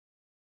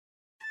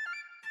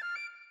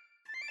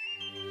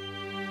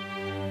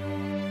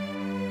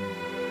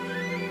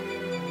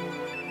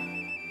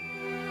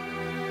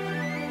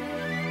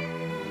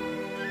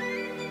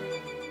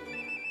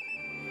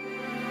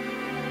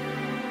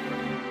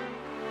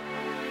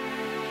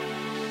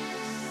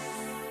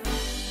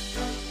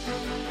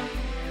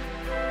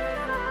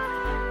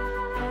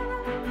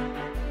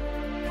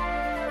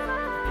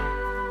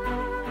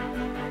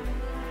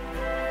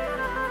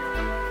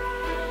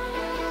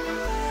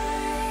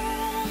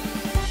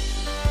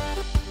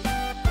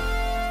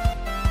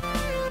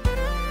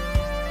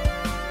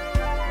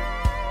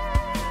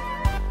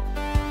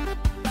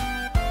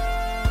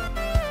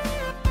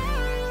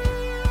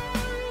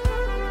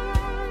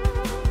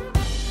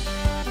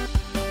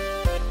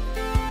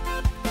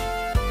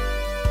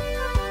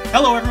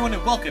Hello everyone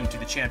and welcome to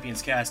the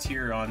Champions Cast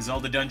here on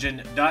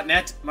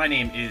ZeldaDungeon.net. My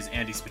name is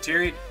Andy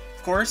Spiteri.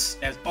 Of course,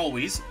 as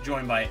always,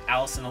 joined by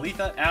Allison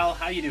Aletha. Al,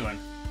 how you doing?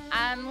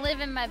 I'm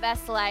living my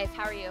best life.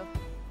 How are you?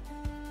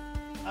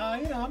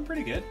 I'm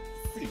pretty good.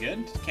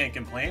 Can't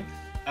complain.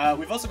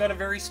 We've also got a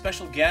very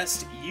special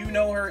guest. You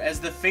know her as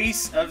the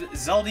face of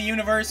Zelda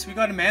Universe. We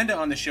got Amanda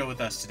on the show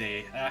with us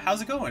today. How's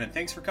it going? And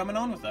thanks for coming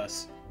on with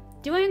us.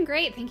 Doing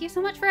great. Thank you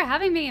so much for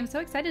having me. I'm so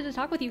excited to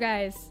talk with you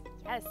guys.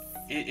 Yes.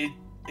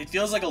 It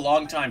feels like a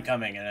long time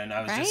coming, and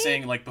I was just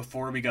saying, like,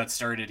 before we got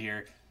started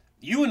here,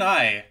 you and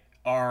I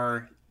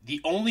are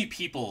the only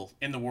people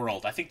in the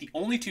world, I think the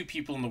only two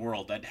people in the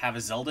world that have a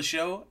Zelda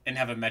show and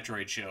have a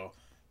Metroid show.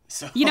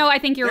 So I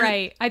think you're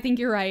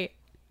right.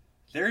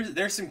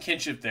 There's some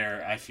kinship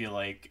there, I feel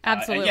like.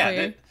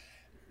 Absolutely.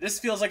 This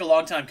feels like a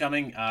long time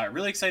coming.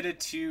 Really excited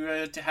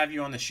to have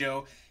you on the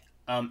show.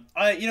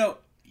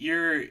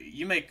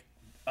 You make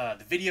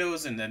the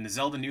videos and then the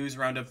Zelda news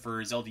roundup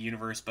for Zelda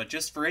Universe, but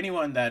just for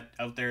anyone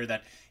out there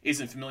that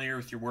isn't familiar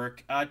with your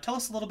work, tell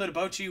us a little bit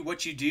about you,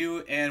 what you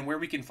do, and where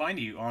we can find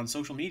you on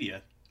social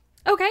media.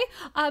 Okay,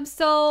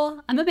 so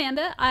I'm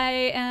Amanda.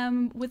 I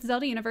am with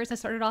Zelda Universe. I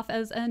started off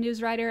as a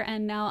news writer,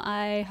 and now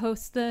I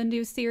host the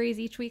news series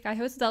each week. I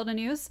host Zelda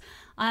News.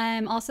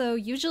 I'm also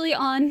usually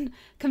on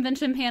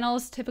convention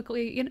panels,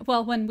 typically,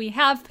 when we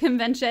have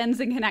conventions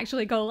and can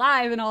actually go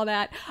live and all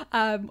that.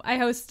 I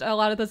host a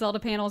lot of the Zelda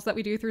panels that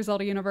we do through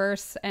Zelda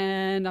Universe,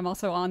 and I'm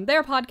also on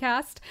their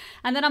podcast.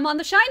 And then I'm on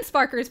the Shine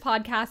Sparkers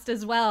podcast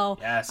as well.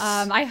 Yes.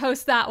 I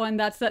host that one.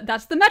 That's the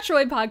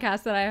Metroid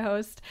podcast that I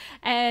host.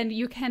 And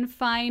you can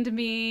find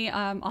me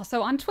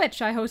also on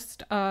Twitch. I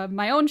host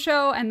my own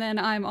show, and then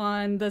I'm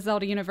on the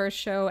Zelda Universe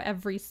show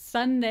every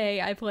Sunday.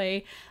 I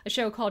play a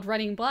show called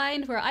Running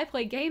Blind, where I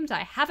play games I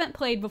haven't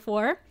played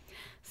before,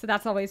 so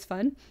that's always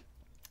fun,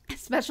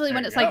 especially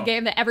when it's like a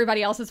game that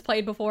everybody else has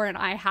played before and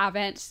I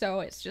haven't,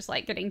 so it's just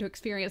like getting to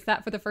experience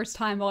that for the first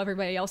time while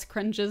everybody else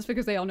cringes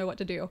because they all know what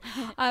to do.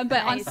 But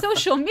on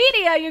social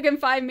media you can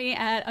find me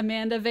at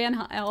Amanda Van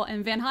Hyle,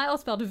 and Van Hyle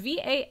spelled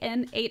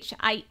Vanhiel.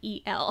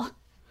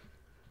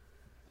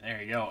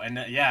 There you go. And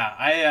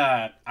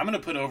I'm going to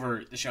put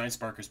over the Shine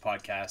Sparkers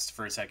podcast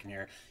for a second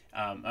here.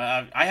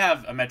 I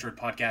have a Metroid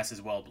podcast as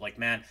well, but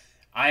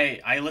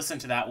I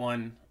listened to that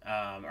one,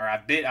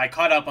 I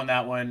caught up on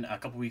that one a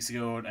couple weeks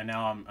ago, and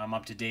now I'm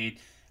up to date.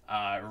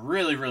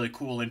 Really, really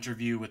cool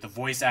interview with the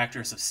voice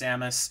actress of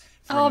Samus.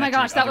 Oh my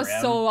gosh, that was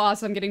so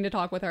awesome getting to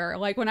talk with her.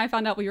 Like, when I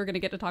found out we were going to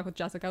get to talk with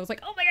Jessica, I was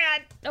like, oh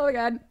my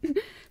god,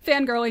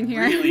 fangirling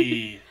here.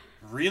 Really,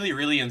 really,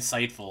 really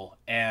insightful,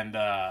 and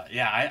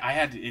I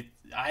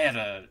had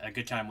a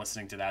good time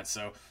listening to that.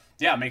 So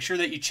yeah, make sure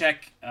that you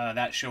check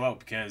that show out,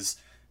 because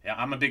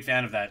I'm a big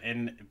fan of that,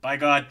 and by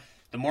God,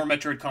 the more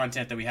Metroid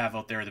content that we have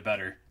out there, the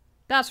better.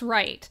 That's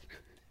right.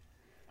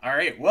 All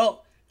right,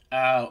 well,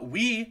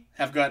 we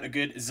have got a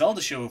good Zelda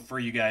show for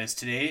you guys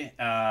today.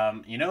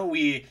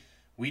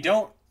 We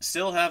don't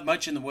still have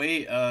much in the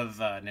way of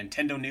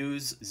Nintendo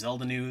news,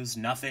 Zelda news,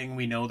 nothing.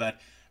 We know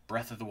that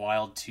Breath of the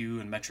Wild 2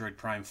 and Metroid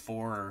Prime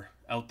 4 are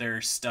out there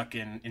stuck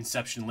in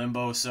Inception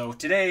limbo. So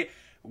today,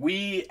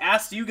 we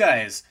asked you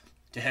guys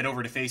to head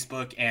over to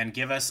Facebook and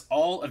give us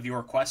all of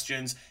your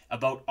questions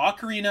about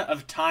Ocarina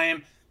of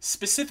Time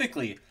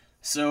specifically.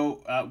 So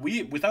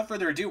without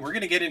further ado, we're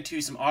going to get into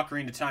some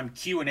Ocarina of Time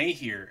Q&A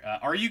here.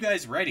 Are you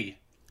guys ready?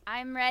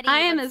 I'm ready. I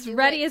am as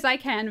ready as I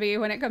can be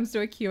when it comes to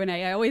a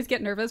Q&A. I always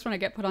get nervous when I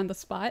get put on the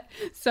spot,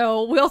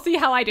 so we'll see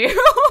how I do.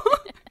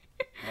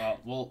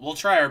 Well, we'll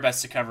try our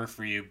best to cover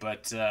for you,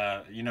 but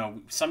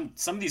some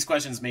of these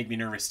questions make me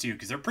nervous too,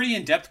 because they're pretty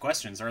in-depth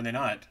questions, are they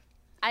not?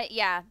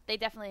 Yeah, they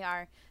definitely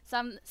are.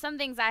 Some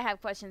things I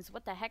have questions.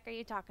 What the heck are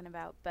you talking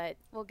about? But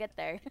we'll get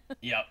there.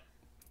 Yep.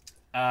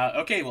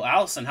 Okay, well,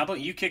 Allison, how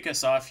about you kick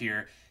us off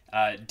here?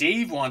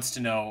 Dave wants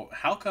to know,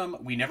 how come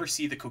we never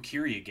see the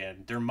Kokiri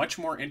again? They're much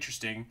more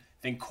interesting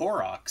than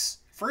Koroks.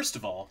 First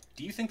of all,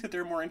 do you think that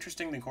they're more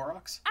interesting than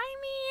Koroks? I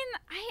mean,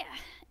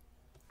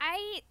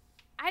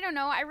 I don't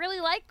know. I really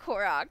like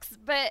Koroks,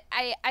 but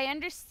I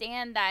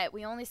understand that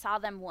we only saw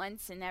them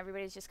once, and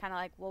everybody's just kind of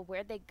like, well,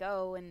 where'd they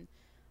go, and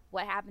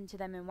what happened to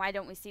them, and why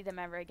don't we see them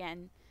ever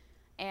again?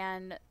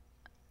 And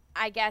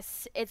I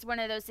guess it's one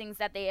of those things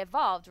that they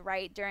evolved,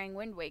 right, during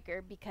Wind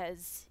Waker,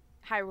 because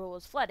Hyrule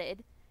was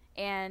flooded,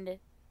 and,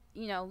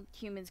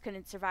 humans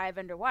couldn't survive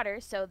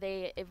underwater, so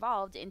they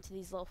evolved into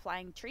these little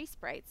flying tree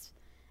sprites,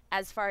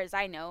 as far as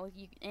I know.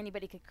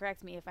 Anybody could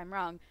correct me if I'm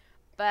wrong,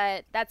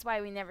 but that's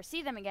why we never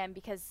see them again,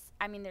 because,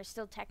 they're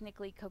still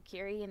technically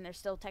Kokiri, and they're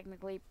still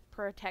technically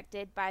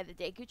protected by the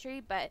Deku Tree,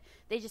 but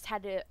they just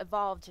had to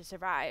evolve to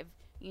survive,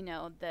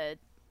 the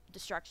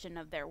destruction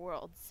of their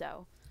world,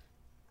 so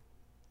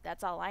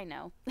that's all I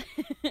know.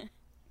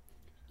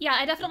 Yeah,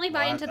 I definitely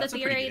buy into the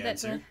theory that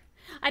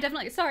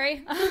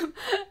sorry,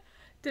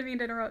 didn't mean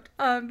to interrupt.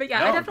 But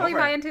yeah, I definitely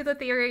buy into the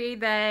theory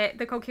that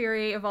the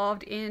Kokiri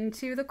evolved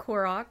into the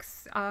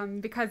Koroks,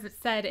 because it's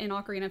said in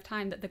Ocarina of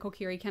Time that the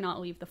Kokiri cannot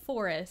leave the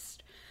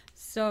forest.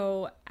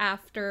 So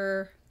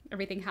after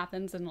everything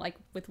happens, and like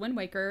with Wind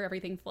Waker,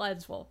 everything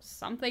floods. Well,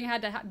 something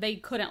had to they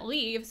couldn't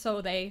leave,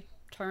 so they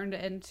turned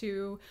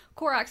into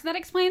Koroks. And that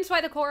explains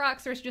why the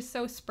Koroks are just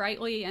so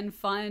sprightly and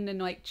fun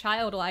and like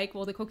childlike.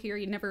 Well, the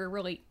Kokiri never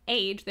really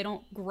age, they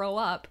don't grow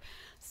up.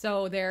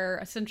 So they're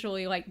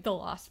essentially like the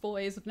Lost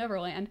Boys of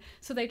Neverland.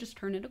 So they just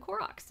turn into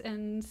Koroks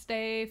and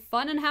stay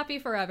fun and happy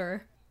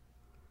forever.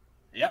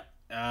 Yep.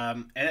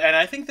 And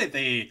I think that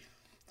they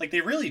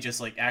really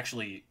just like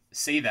actually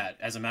say that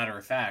as a matter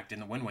of fact in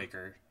the Wind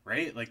Waker,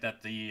 right? Like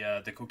that the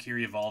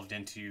Kokiri evolved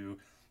into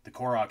the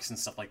Koroks and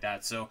stuff like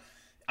that. So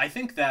I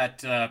think that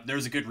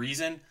there's a good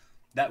reason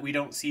that we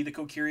don't see the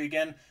Kokiri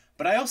again.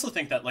 But I also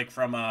think that like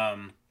from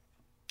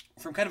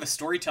kind of a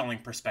storytelling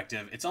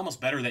perspective, it's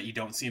almost better that you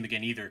don't see them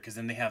again either, because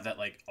then they have that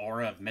like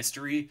aura of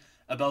mystery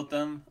about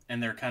them,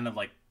 and they're kind of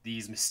like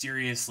these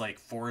mysterious like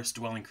forest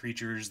dwelling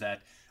creatures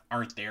that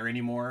aren't there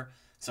anymore.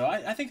 So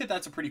I think that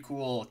that's a pretty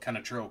cool kind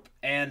of trope.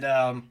 And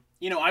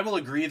I will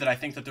agree that I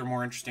think that they're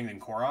more interesting than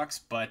Koroks,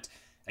 but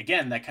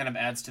again, that kind of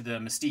adds to the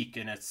mystique,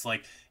 and it's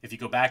like if you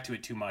go back to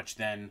it too much,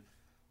 then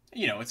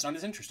it's not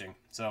as interesting.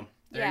 So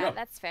there you go. Yeah,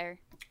 that's fair.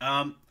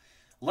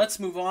 Let's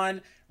move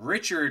on.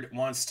 Richard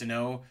wants to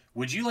know,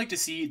 would you like to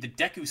see the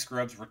Deku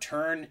Scrubs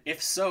return?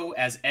 If so,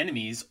 as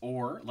enemies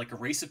or like a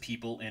race of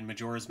people in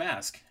Majora's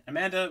Mask?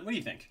 Amanda, what do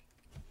you think?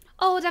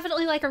 Oh,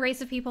 definitely like a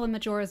race of people in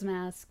Majora's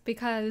Mask,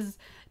 because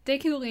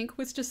Deku Link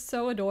was just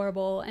so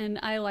adorable, and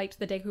I liked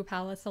the Deku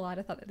Palace a lot.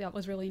 I thought that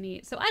was really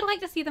neat. So I'd like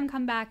to see them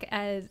come back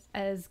as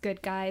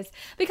good guys,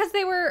 because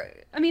there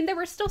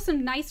were still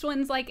some nice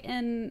ones, like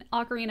in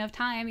Ocarina of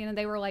Time.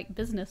 They were like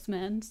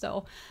businessmen,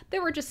 so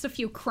there were just a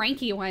few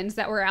cranky ones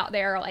that were out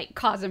there like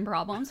causing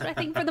problems. But I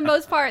think for the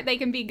most part, they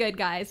can be good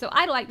guys. So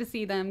I'd like to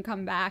see them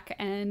come back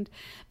and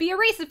be a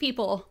race of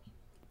people.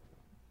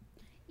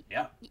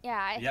 Yeah.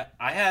 Yeah.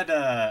 I had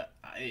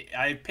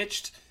I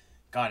pitched.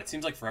 God, it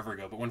seems like forever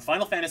ago, but when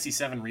Final Fantasy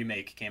VII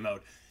Remake came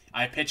out,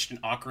 I pitched an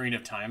Ocarina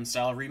of Time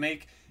style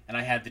remake, and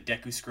I had the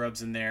Deku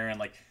Scrubs in there, and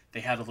like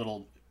they had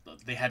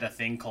a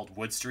thing called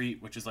Wood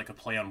Street, which is like a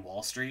play on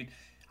Wall Street.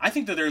 I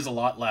think that there's a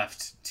lot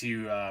left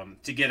to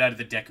get out of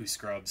the Deku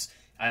Scrubs.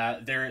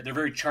 They're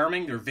very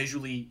charming, they're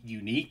visually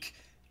unique,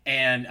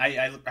 and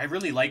I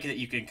really like that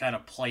you can kind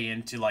of play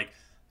into like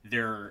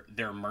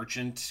their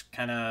merchant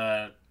kind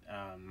of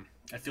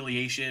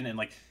affiliation, and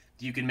like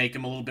you can make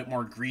him a little bit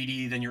more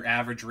greedy than your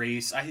average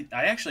race. I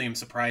actually am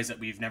surprised that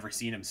we've never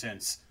seen him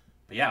since.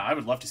 But yeah, I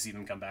would love to see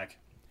them come back.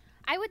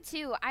 I would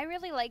too. I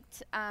really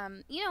liked,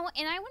 and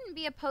I wouldn't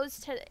be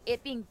opposed to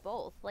it being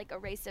both, like a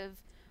race of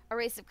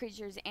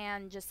creatures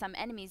and just some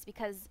enemies,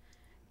 because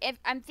if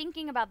I'm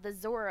thinking about the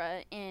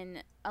Zora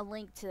in A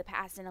Link to the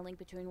Past and A Link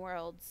Between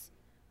Worlds,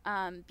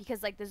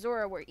 because like the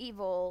Zora were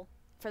evil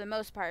for the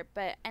most part,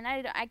 and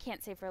I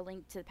can't say for A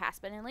Link to the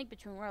Past, but in A Link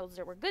Between Worlds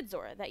there were good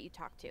Zora that you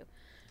talked to.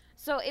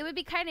 So it would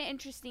be kind of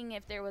interesting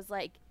if there was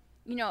like,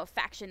 a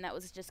faction that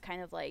was just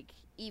kind of like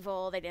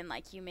evil. They didn't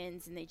like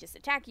humans and they just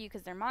attack you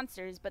because they're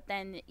monsters. But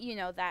then,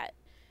 that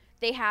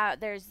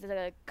there's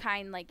the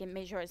kind like in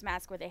Majora's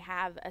Mask where they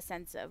have a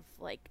sense of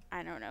like,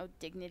 I don't know,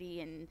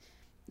 dignity and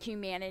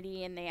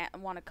humanity, and they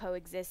want to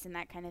coexist and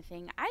that kind of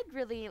thing. I'd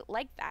really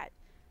like that.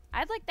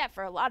 I'd like that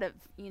for a lot of,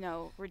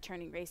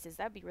 returning races.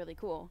 That'd be really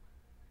cool.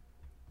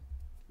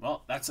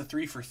 Well, that's a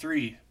 3 for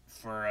 3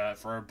 for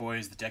our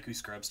boys, the Deku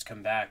Scrubs, to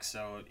come back.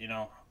 So,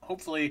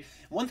 hopefully,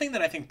 one thing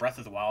that I think Breath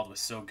of the Wild was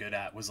so good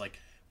at was like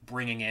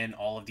bringing in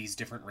all of these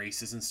different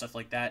races and stuff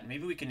like that.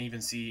 Maybe we can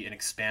even see an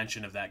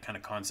expansion of that kind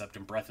of concept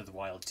in Breath of the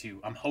Wild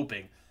too. I'm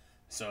hoping.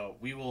 So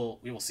we will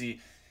see.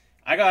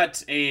 I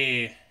got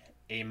a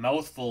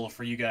mouthful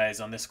for you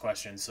guys on this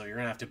question, so you're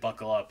gonna have to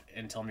buckle up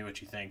and tell me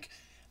what you think.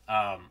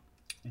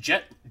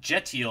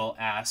 Jetiel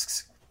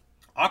asks,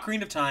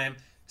 Ocarina of Time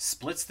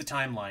splits the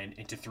timeline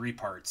into 3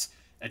 parts: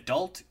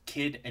 adult,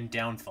 kid, and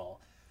downfall.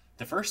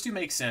 The first 2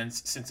 make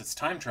sense since it's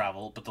time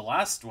travel, but the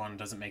last one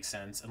doesn't make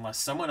sense unless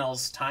someone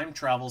else time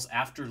travels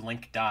after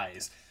Link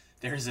dies.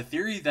 There is a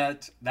theory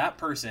that that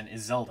person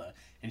is Zelda,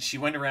 and she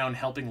went around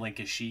helping Link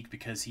as Sheik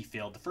because he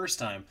failed the first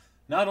time.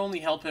 Not only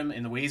help him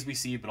in the ways we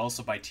see, but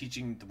also by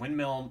teaching the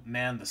Windmill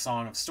Man the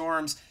Song of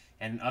Storms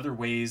and other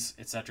ways,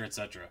 etc.,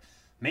 etc.,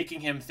 making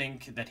him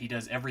think that he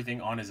does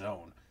everything on his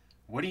own.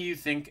 What do you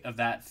think of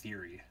that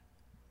theory?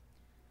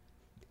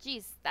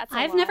 Jeez, that's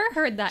I've lot. never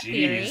heard that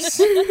theory.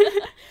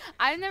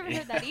 I've never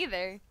heard that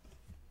either.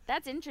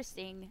 That's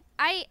interesting.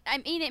 I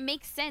mean, it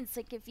makes sense.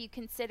 Like, if you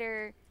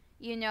consider,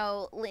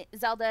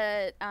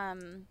 Zelda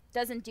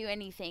doesn't do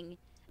anything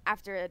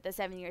after the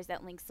 7 years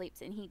that Link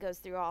sleeps, and he goes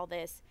through all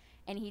this,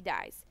 and he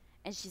dies.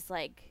 And she's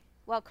like,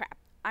 well, crap.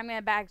 I'm going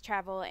to back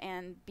travel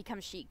and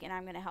become Sheik, and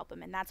I'm going to help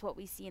him. And that's what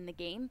we see in the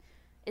game.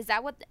 Is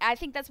that what... I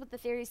think that's what the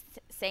theory's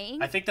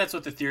saying? I think that's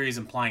what the theory is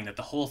implying, that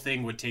the whole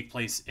thing would take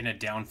place in a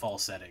downfall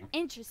setting.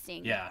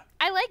 Interesting. Yeah.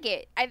 I like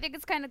it. I think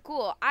it's kind of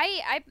cool.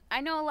 I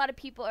know a lot of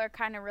people are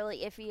kind of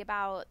really iffy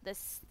about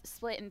this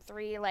split in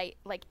 3, like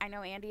I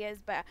know Andy is,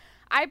 but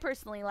I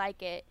personally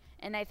like it,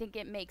 and I think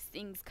it makes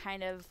things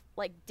kind of,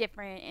 like,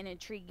 different and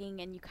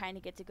intriguing, and you kind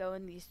of get to go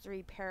in these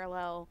 3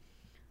 parallel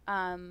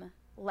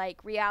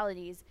like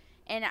realities.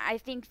 And I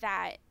think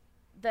that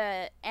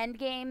the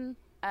Endgame,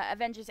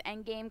 Avengers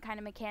Endgame kind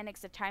of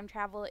mechanics of time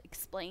travel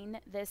explain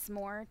this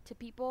more to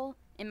people,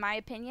 in my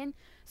opinion.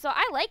 So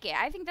I like it.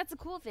 I think that's a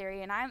cool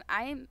theory, and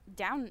I'm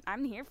down.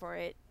 I'm here for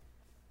it.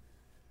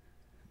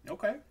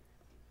 Okay.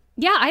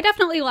 Yeah, I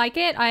definitely like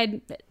it.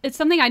 It's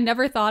something I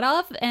never thought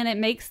of, and it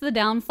makes the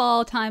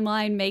downfall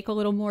timeline make a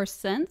little more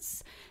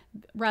sense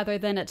rather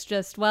than it's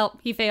just, well,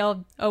 he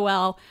failed. Oh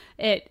well.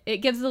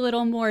 It gives a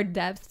little more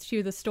depth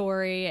to the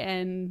story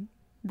and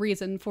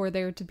reason for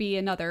there to be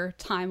another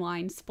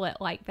timeline split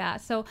like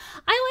that. So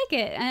I like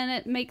it,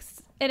 and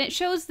it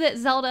shows that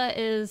Zelda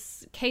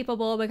is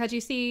capable because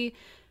you see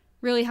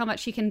really how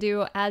much she can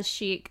do as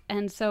Sheik,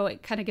 and so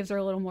it kind of gives her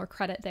a little more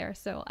credit there.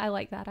 So I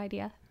like that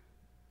idea.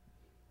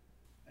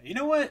 You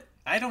know what?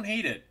 I don't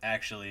hate it,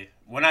 actually.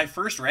 When I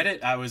first read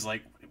it, I was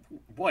like,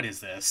 what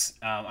is this?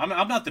 I'm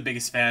not the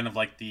biggest fan of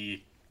like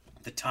the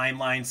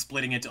timeline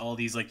splitting into all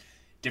these like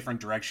different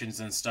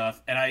directions and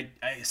stuff, and I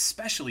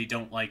especially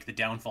don't like the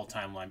downfall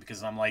timeline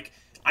because I'm like,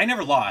 I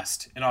never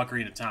lost in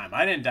Ocarina of Time.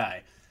 I didn't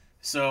die.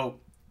 So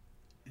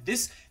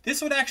this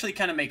would actually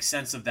kind of make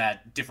sense of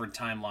that different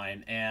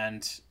timeline,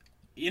 and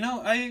you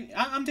know,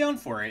 I'm down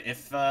for it.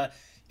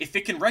 If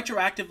it can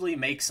retroactively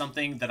make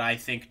something that I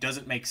think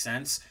doesn't make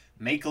sense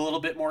make a little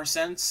bit more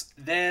sense,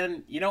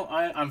 then you know,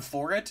 I'm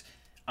for it.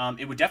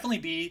 It would definitely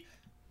be.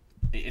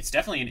 It's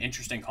definitely an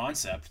interesting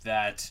concept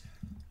that,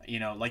 you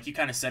know, like you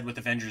kind of said with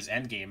Avengers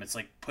Endgame, it's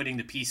like putting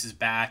the pieces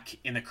back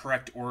in the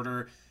correct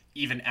order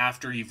even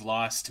after you've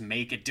lost to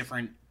make a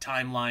different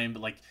timeline,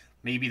 but like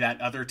maybe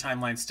that other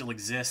timeline still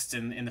exists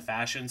in the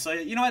fashion. So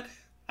you know what?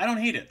 I don't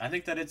hate it. I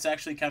think that it's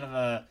actually kind of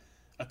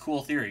a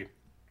cool theory.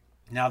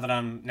 Now that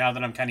I'm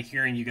kind of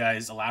hearing you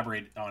guys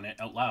elaborate on it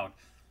out loud.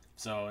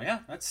 So yeah,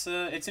 that's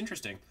it's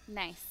interesting.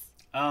 Nice.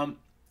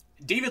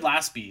 David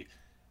Lasby,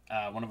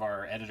 one of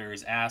our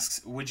editors,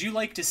 asks, would you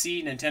like to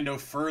see Nintendo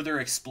further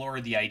explore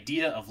the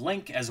idea of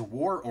Link as a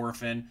war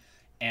orphan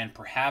and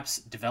perhaps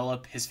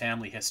develop his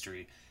family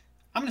history?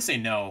 I'm going to say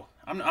no.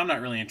 I'm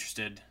not really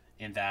interested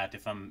in that,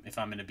 if I'm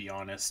going to be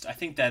honest. I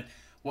think that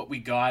what we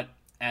got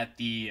at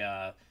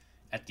the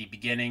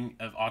beginning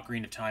of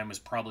Ocarina of Time was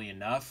probably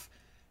enough.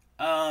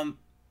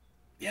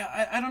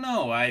 Yeah, I don't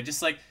know. I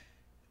just like,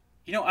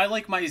 you know, I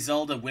like my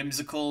Zelda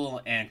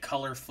whimsical and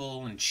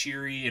colorful and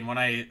cheery, and when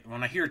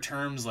I hear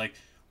terms like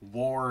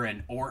war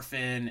and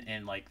orphan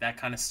and like that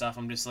kind of stuff,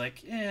 I'm just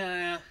like,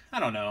 yeah, I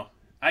don't know.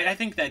 I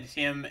think that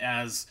him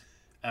as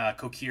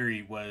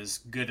Kokiri was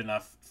good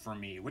enough for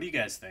me. What do you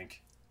guys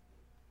think?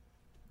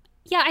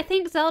 Yeah, I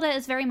think Zelda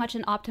is very much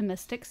an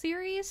optimistic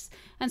series,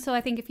 and so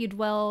I think if you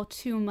dwell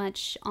too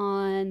much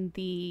on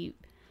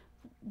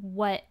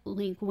what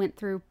Link went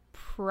through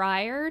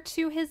prior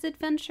to his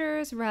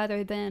adventures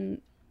rather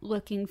than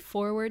looking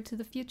forward to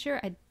the future,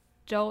 I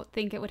don't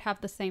think it would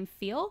have the same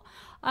feel.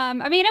 I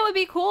mean, it would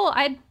be cool.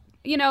 I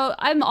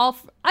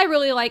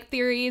really like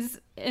theories,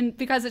 and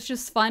because it's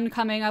just fun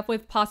coming up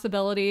with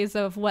possibilities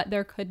of what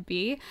there could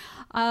be.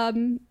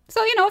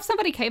 So, you know, if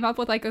somebody came up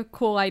with like a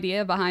cool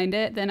idea behind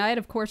it, then I'd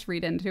of course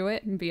read into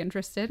it and be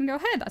interested and go,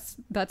 hey,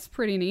 that's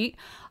pretty neat.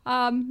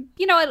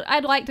 You know,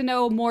 I'd like to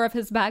know more of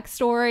his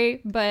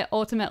backstory, but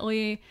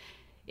ultimately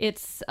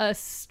it's a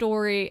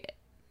story.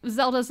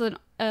 Zelda's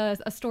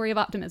a story of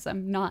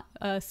optimism, not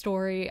a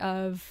story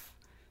of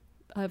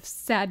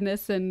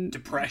sadness and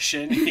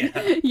depression.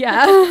 Yeah.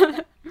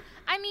 Yeah.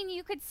 I mean,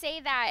 you could say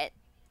that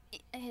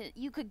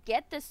you could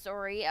get the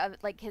story of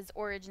like his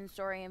origin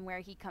story and where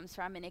he comes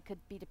from, and it could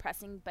be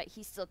depressing, but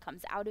he still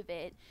comes out of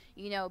it,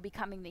 you know,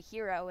 becoming the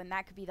hero, and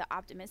that could be the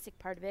optimistic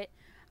part of it.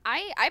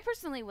 I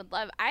personally would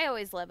love, I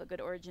always love a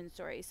good origin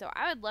story, so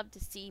I would love to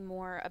see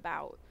more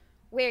about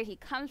where he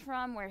comes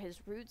from, where his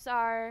roots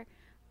are,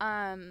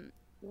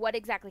 what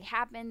exactly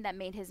happened that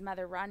made his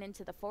mother run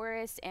into the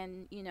forest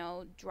and, you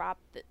know, drop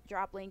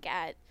Link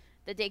at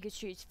the Deku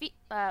Tree's feet,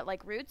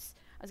 like roots.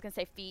 I was gonna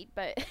say feet,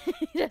 but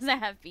he doesn't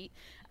have feet.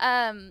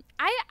 I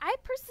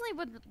personally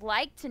would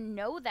like to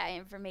know that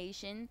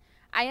information.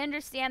 I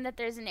understand that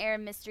there's an air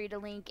of mystery to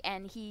Link,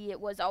 and he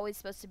was always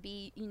supposed to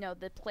be, you know,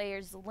 the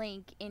player's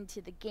Link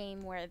into the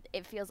game where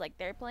it feels like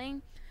they're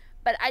playing.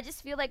 But I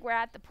just feel like we're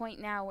at the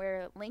point now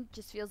where Link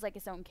just feels like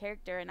his own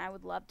character, and I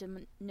would love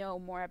to know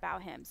more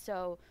about him.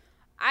 So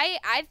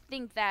I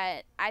think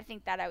that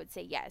I would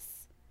say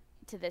yes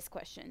to this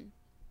question.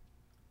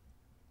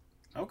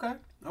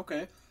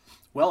 Okay.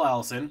 Well,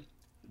 Allison,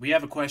 we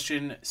have a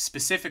question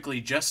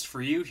specifically just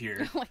for you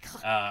here. Oh my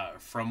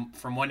God.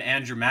 From one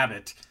Andrew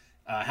Mabbott.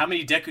 How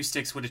many Deku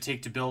sticks would it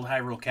take to build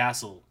Hyrule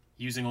Castle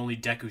using only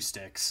Deku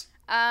sticks?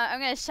 I'm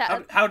gonna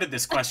shout. How did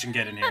this question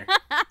get in here?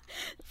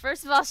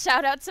 First of all,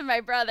 shout out to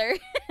my brother.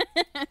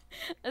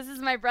 This is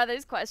my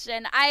brother's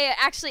question. I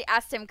actually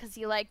asked him because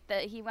he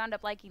wound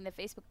up liking the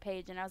Facebook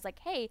page, and I was like,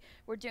 "Hey,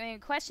 we're doing a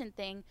question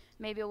thing.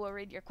 Maybe we'll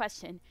read your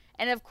question."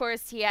 And of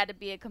course, he had to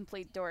be a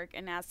complete dork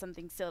and ask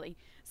something silly.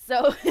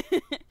 So,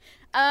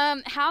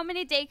 how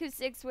many Deku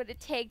sticks would it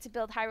take to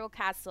build Hyrule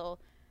Castle?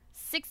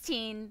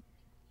 16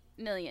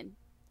 million.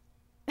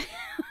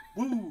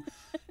 Woo!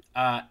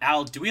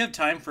 Al, do we have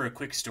time for a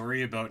quick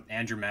story about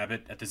Andrew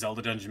Mabbott at the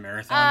Zelda Dungeon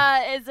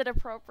Marathon? Is it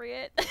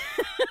appropriate?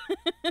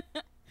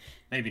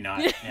 Maybe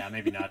not. Yeah,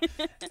 maybe not.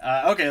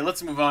 Okay,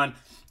 let's move on.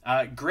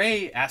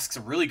 Gray asks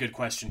a really good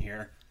question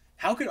here.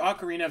 How could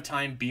Ocarina of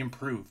Time be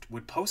improved?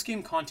 Would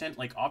post-game content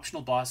like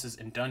optional bosses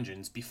and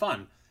dungeons be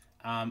fun?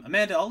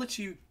 Amanda, I'll let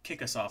you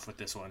kick us off with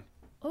this one.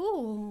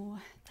 Oh,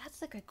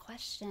 that's a good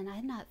question. I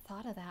had not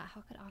thought of that.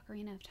 How could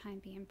Ocarina of Time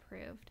be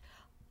improved?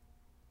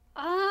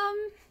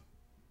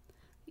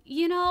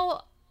 You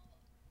know,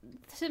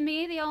 to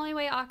me, the only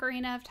way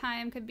Ocarina of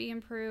Time could be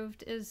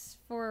improved is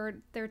for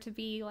there to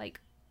be, like,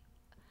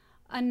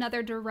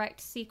 another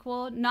direct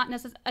sequel. Not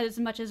as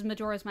much as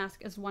Majora's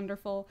Mask is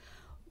wonderful.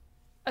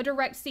 A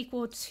direct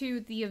sequel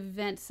to the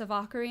events of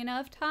Ocarina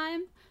of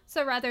Time.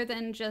 So rather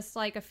than just,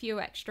 like, a few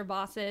extra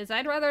bosses,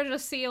 I'd rather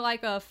just see,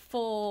 like, a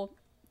full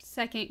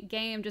second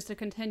game, just a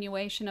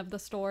continuation of the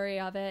story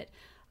of it.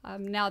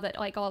 Now that,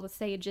 like, all the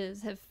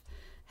sages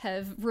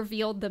have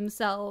revealed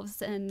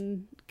themselves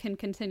and can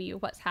continue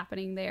what's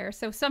happening there.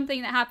 So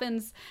something that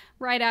happens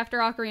right after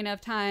Ocarina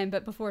of Time,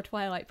 but before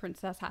Twilight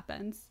Princess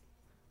happens.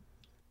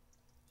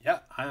 Yeah,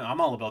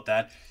 I'm all about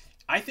that.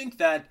 I think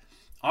that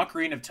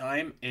Ocarina of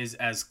Time is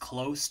as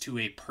close to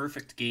a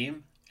perfect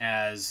game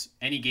as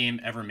any game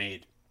ever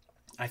made.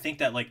 I think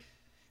that like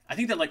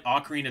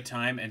Ocarina of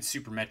Time and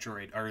Super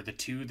Metroid are the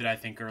two that I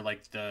think are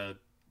like the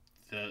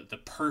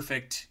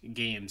perfect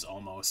games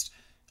almost.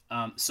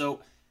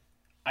 So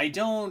I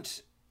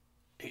don't.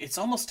 It's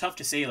almost tough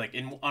to say. Like,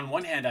 on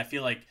one hand, I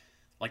feel like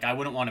I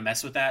wouldn't want to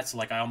mess with that. So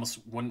like I almost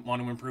wouldn't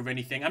want to improve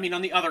anything. I mean,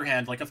 on the other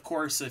hand, like of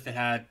course, if it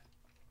had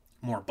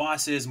more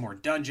bosses, more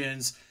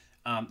dungeons,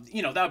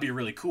 that would be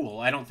really cool.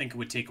 I don't think it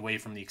would take away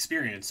from the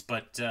experience,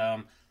 but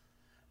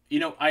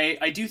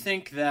I do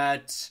think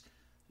that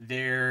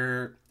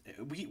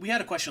we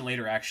had a question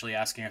later actually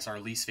asking us our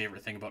least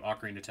favorite thing about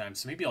Ocarina of Time,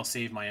 so maybe I'll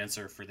save my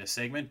answer for this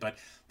segment, but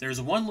there's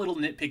one little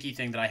nitpicky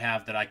thing that I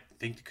have that I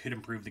think could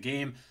improve the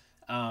game.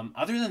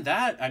 Other than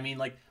that, I mean,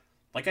 like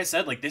I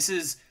said, like this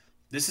is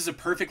a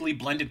perfectly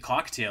blended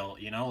cocktail,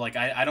 like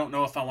I don't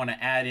know if I want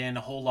to add in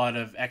a whole lot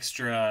of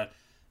extra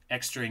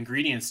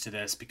ingredients to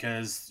this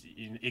because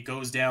it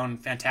goes down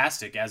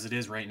fantastic as it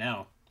is right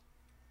now.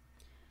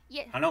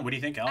 Yeah. I don't know. What do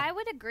you think, Al? I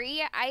would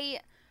agree.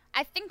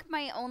 I think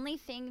my only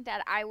thing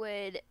that I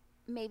would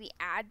maybe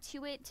add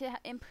to it to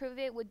improve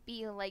it would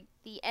be like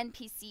the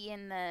NPC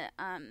and the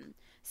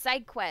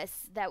side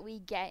quests that we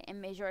get in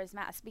Majora's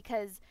Mask,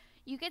 because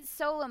you get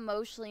so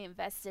emotionally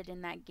invested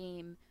in that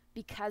game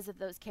because of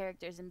those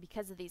characters and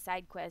because of these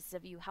side quests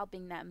of you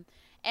helping them.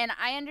 And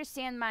I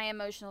understand my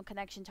emotional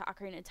connection to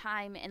Ocarina of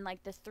Time and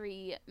like the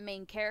three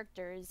main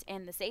characters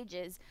and the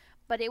sages,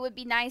 but it would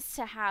be nice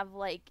to have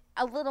like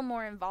a little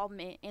more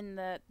involvement in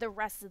the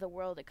rest of the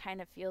world. It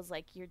kind of feels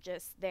like you're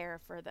just there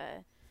for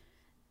the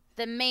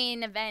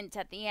main event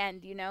at the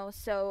end,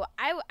 So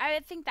I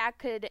think that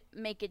could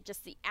make it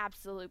just the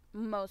absolute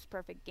most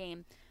perfect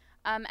game.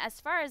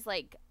 As far as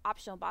like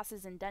optional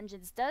bosses and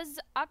dungeons, does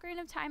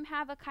Ocarina of Time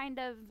have a kind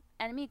of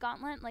enemy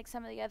gauntlet like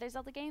some of the other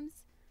Zelda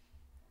games?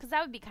 Because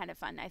that would be kind of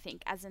fun, I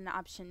think, as an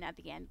option at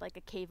the end, like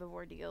a Cave of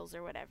Ordeals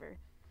or whatever.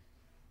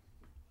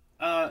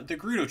 The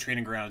Gerudo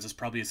Training Grounds is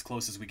probably as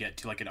close as we get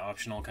to like an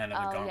optional kind of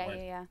a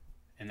gauntlet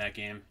in that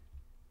game.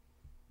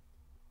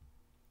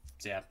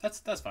 So yeah,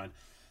 that's fine.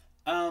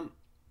 All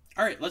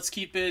right, let's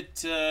keep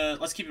it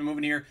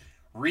moving here.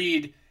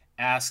 Reed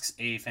asks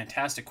a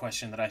fantastic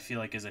question that I feel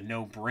like is a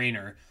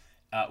no-brainer.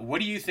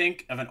 What do you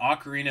think of an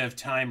Ocarina of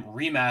Time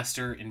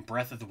remaster in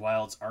Breath of the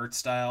Wild's art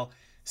style?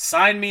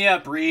 Sign me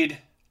up, Reed.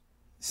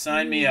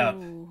 Sign me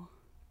up.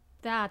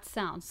 That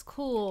sounds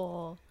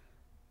cool.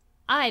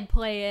 I'd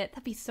play it.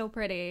 That'd be so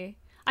pretty.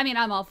 I mean,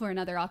 I'm all for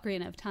another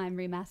Ocarina of Time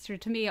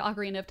remaster. To me,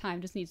 Ocarina of Time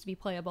just needs to be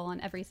playable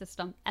on every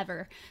system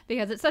ever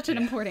because it's such an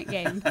important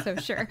game. So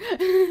sure.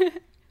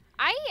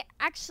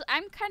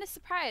 I'm kind of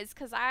surprised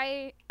because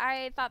I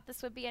thought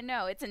this would be a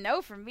no. It's a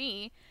no for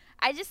me.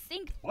 I just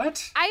think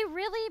what I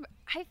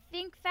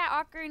think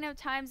that Ocarina of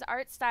Time's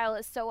art style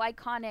is so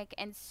iconic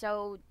and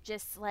so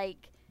just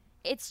like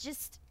it's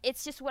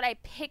just what I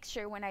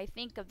picture when I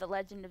think of the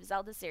Legend of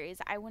Zelda series.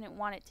 I wouldn't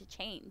want it to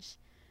change.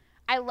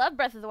 I love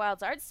Breath of the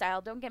Wild's art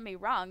style, don't get me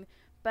wrong,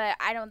 but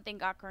I don't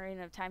think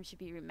Ocarina of Time should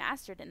be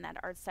remastered in that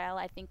art style.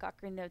 I think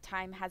Ocarina of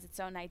Time has its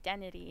own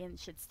identity and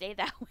should stay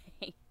that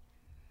way.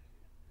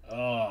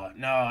 Oh,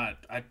 no,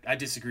 I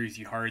disagree with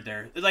you hard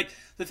there. Like,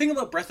 the thing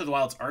about Breath of the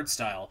Wild's art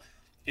style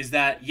is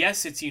that,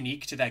 yes, it's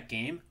unique to that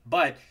game,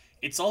 but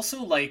it's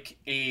also like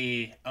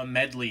a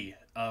medley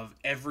of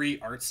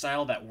every art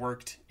style that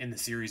worked in the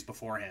series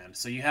beforehand.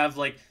 So you have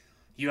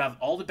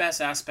all the best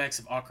aspects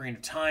of Ocarina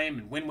of Time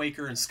and Wind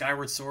Waker and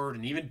Skyward Sword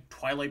and even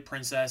Twilight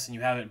Princess, and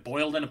you have it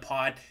boiled in a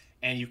pot,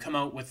 and you come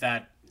out with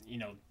that,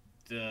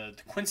 the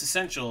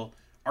quintessential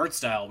art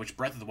style which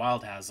Breath of the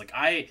Wild has. Like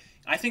I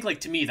think, like,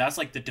 to me, that's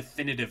like the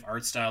definitive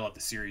art style of the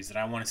series that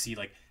I want to see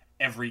like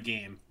every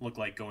game look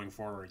like going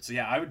forward. So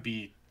yeah, I'd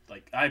be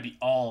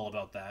all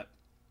about that.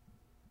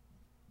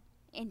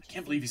 I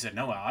can't believe you said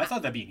no, Al. I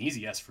thought that'd be an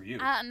easy yes for you.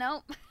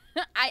 Nope.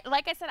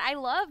 Like I said, I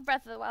love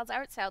Breath of the Wild's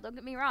art style. Don't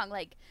get me wrong.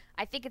 Like,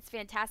 I think it's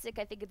fantastic.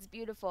 I think it's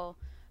beautiful.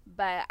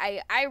 But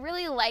I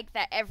really like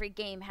that every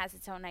game has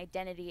its own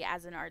identity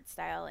as an art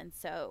style, and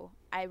so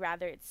I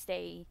rather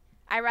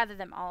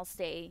them all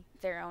stay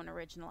their own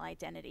original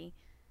identity.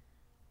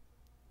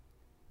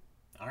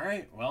 All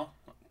right. Well,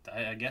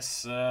 I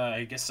guess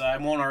I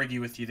won't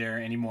argue with you there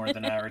any more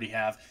than I already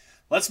have.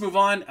 Let's move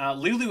on.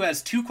 Lulu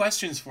has 2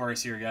 questions for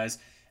us here, guys.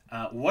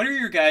 What are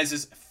your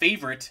guys'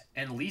 favorite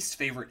and least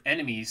favorite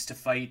enemies to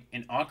fight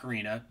in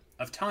Ocarina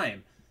of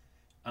Time?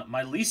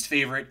 My least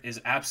favorite is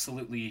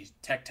absolutely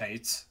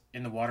Tektites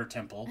in the Water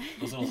Temple.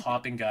 Those little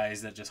hopping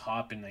guys that just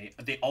hop, and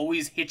they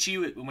always hit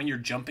you when you're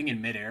jumping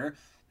in midair, and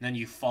then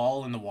you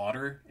fall in the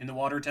Water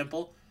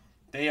Temple.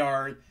 They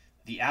are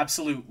the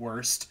absolute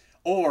worst.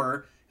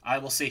 Or I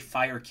will say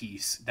Fire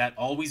Keys that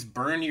always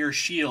burn your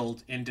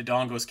shield in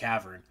Dodongo's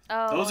Cavern.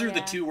 Oh, Those are yeah.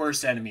 the 2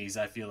 worst enemies,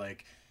 I feel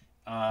like.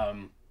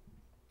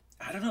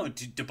 I don't know.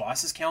 Do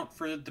bosses count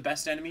for the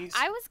best enemies?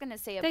 I was gonna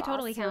say a They boss,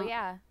 totally so count.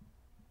 yeah,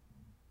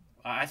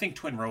 I think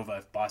Twin Rova,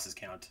 if bosses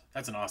count.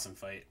 That's an awesome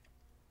fight.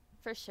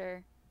 for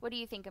sure. What do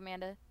you think,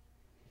 Amanda?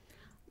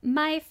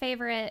 My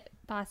favorite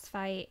boss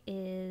fight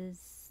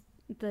is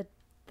the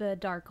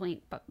Dark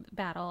Link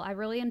battle. I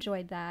really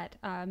enjoyed that,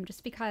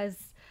 just because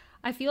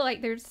I feel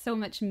like there's so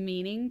much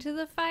meaning to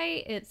the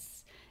fight.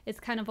 It's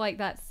kind of like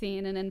that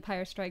scene in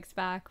Empire Strikes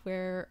Back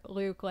where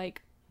Luke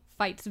like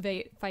fights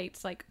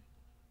like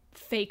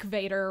fake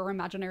Vader or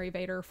imaginary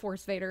Vader,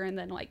 Force Vader, and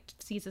then like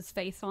sees his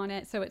face on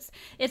it. So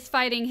it's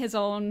fighting his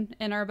own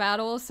inner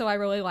battles. So I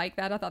really like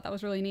that. I thought that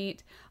was really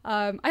neat.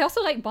 I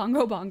also like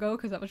Bongo Bongo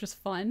because that was just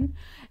fun,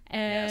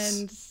 and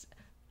Yes.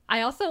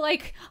 I also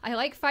like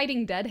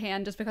fighting Dead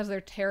Hand just because they're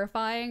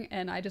terrifying,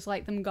 and I just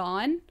like them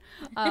gone.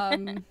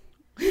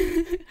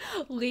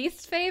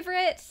 Least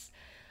favorites.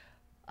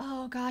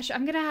 Oh gosh,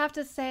 I'm gonna have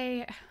to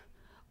say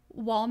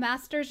Wall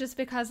Masters just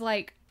because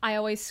like I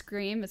always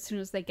scream as soon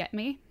as they get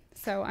me.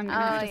 So I'm gonna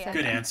have to yeah. say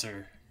Good them.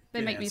 answer. They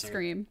Good make me answer.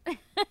 scream.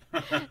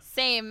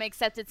 Same,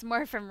 except it's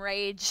more from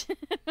rage.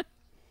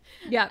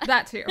 Yeah,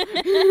 that too.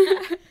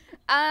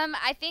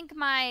 I think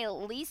my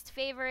least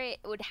favorite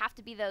would have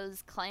to be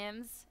those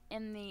clams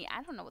in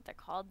I don't know what they're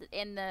called,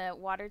 in the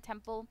water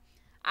temple.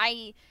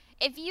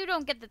 If you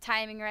don't get the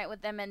timing right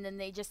with them and then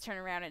they just turn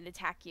around and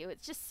attack you,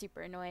 it's just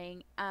super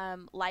annoying.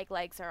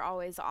 Likes are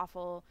always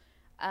awful.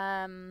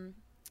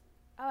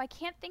 I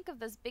can't think of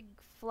those big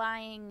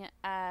flying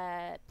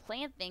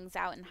plant things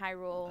out in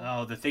Hyrule.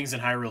 Oh, the things in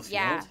Hyrule Field?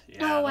 Yeah.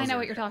 Oh, I those know are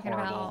what you're talking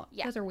horrible. about.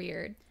 Yeah. Those are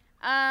weird.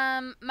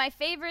 My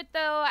favorite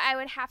though, I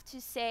would have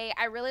to say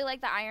I really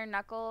like the Iron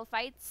Knuckle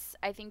fights.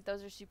 I think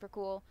those are super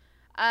cool.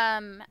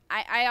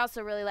 I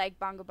also really like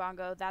Bongo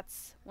Bongo.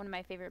 That's one of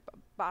my favorite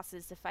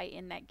bosses to fight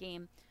in that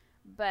game.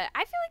 But I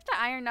feel like the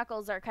Iron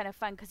Knuckles are kind of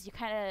fun because it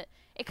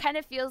kind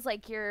of feels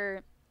like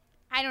you're,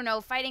 I don't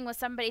know, fighting with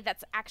somebody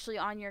that's actually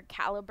on your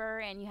caliber,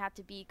 and you have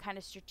to be kind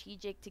of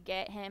strategic to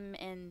get him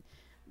and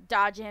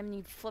dodge him, and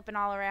you flipping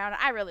all around.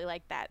 I really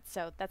like that,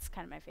 so that's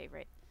kind of my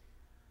favorite.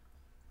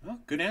 Oh,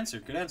 good answer.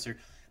 Good answer.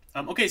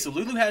 Okay, so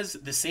Lulu has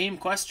the same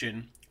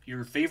question,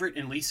 your favorite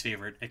and least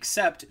favorite,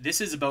 except this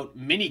is about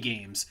mini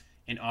games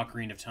in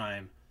Ocarina of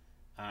Time.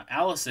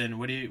 Allison,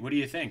 what do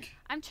you think?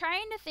 I'm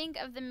trying to think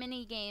of the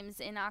mini games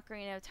in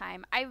Ocarina of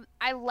Time.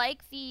 I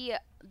like the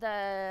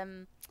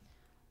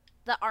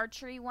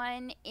archery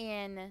one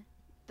in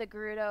the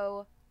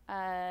Gerudo.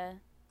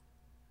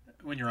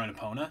 When you're on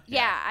Epona?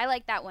 Yeah, I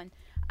like that one.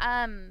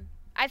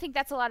 I think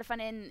that's a lot of fun,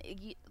 and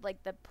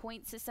like the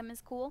point system is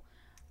cool.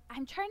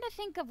 I'm trying to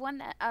think of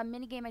one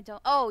mini game I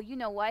don't. Oh, you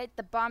know what?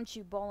 The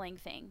Bombchu bowling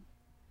thing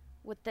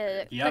with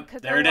the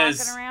cooker there it walking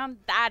is. around.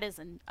 That is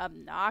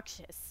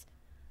obnoxious.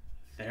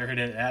 There it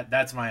is.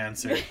 That's my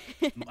answer.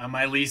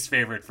 My least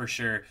favorite for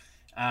sure.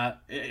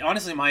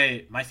 Honestly,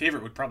 my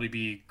favorite would probably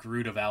be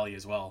Gerudo Valley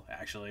as well,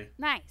 actually.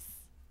 Nice.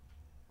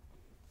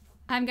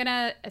 I'm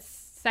gonna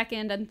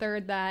second and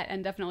third that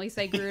and definitely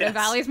say Gerudo Yes.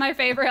 Valley is my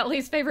favorite.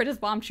 Least favorite is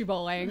Bombchu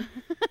Bowling.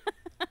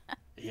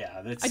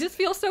 Yeah, that's... I just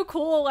feel so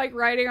cool like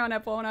riding on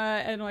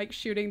Epona and like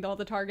shooting all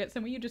the targets,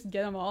 and when you just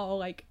get them all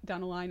like down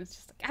the line, it's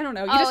just like, I don't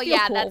know, you just feel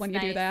cool that's when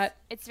nice. you do that.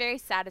 It's very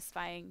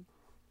satisfying.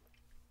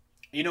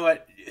 You know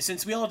what?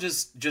 Since we all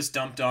just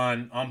dumped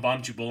on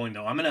Bombchu Bowling,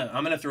 though, I'm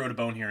gonna throw it a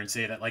bone here and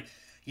say that, like,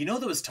 you know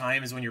those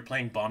times when you're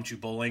playing Bombchu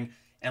Bowling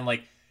and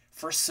like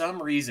for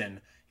some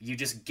reason you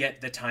just get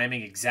the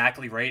timing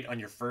exactly right on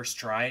your first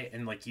try,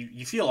 and like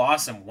you feel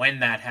awesome when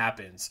that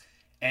happens,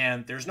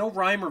 and there's no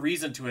rhyme or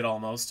reason to it.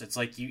 Almost, it's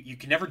like you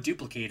can never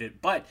duplicate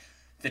it. But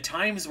the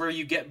times where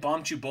you get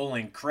Bombchu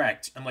Bowling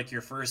correct on like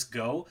your first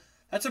go,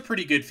 that's a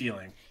pretty good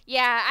feeling.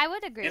 Yeah, I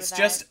would agree with It's that.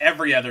 just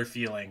every other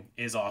feeling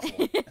is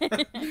awful.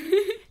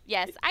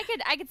 Yes, I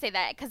could say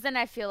that, because then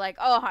I feel like,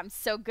 oh, I'm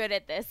so good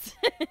at this.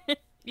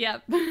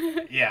 Yep.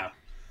 Yeah.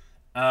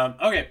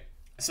 Okay,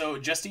 so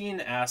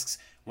Justine asks,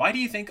 why do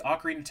you think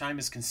Ocarina of Time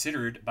is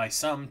considered by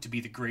some to be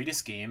the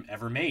greatest game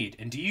ever made?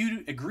 And do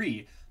you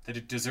agree that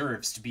it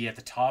deserves to be at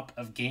the top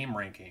of game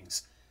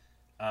rankings?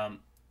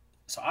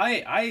 So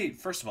I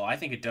first of all, I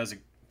think it does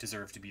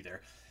deserve to be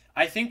there.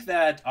 I think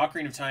that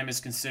Ocarina of Time is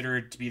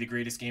considered to be the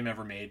greatest game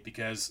ever made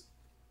because,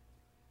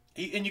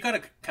 and you got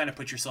to kind of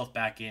put yourself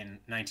back in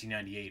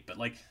 1998, but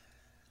like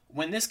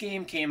when this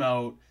game came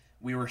out,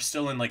 we were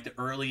still in like the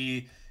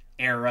early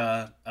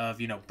era of,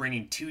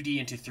 bringing 2D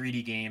into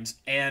 3D games,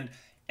 and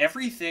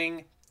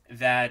everything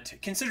that,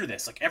 consider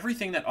this, like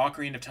everything that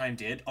Ocarina of Time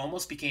did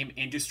almost became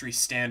industry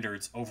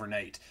standards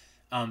overnight.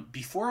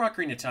 Before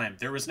Ocarina of Time,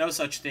 there was no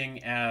such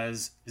thing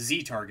as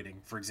Z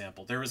targeting, for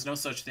example. There was no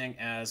such thing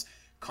as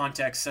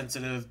context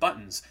sensitive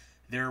buttons.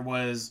 There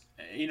was,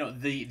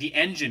 the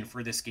engine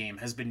for this game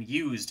has been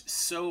used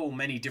so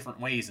many different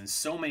ways in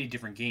so many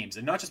different games,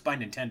 and not just by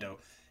Nintendo.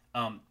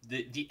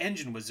 The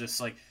engine was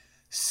just like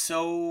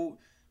so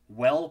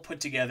well put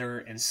together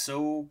and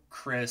so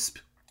crisp.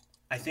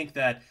 I think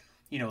that,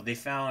 they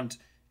found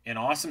an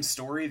awesome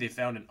story. They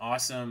found an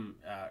awesome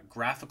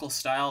graphical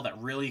style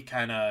that really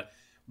kind of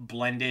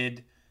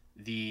blended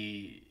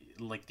the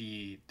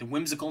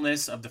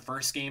whimsicalness of the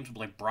first games,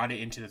 like brought it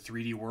into the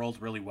 3D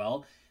world really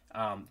well.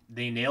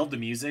 They nailed the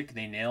music.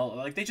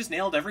 They just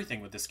nailed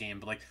everything with this game.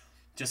 But like,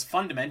 just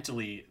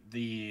fundamentally,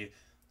 the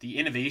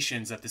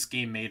innovations that this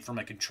game made from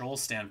a control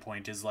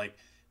standpoint is like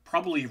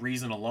probably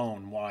reason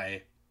alone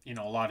why, a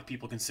lot of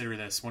people consider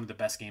this one of the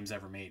best games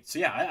ever made. So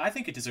yeah, I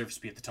think it deserves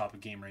to be at the top of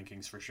game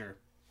rankings for sure.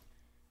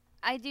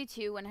 I do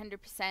too,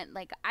 100%.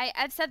 Like,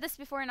 I've said this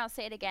before and I'll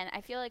say it again.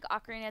 I feel like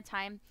Ocarina of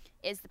Time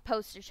is the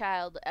poster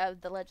child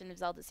of the Legend of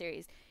Zelda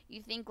series.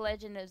 You think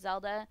Legend of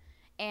Zelda,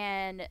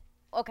 and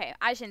okay,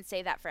 I shouldn't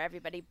say that for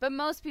everybody, but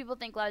most people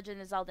think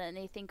Legend of Zelda and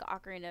they think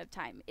Ocarina of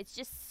Time. It's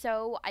just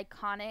so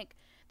iconic.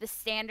 The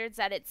standards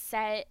that it's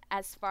set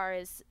as far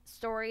as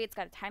story, it's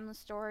got a timeless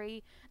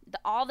story.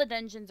 All the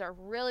dungeons are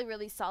really,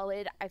 really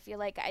solid. I feel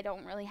like I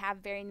don't really have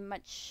very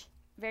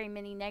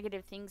many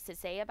negative things to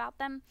say about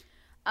them.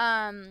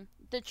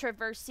 The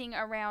traversing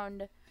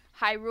around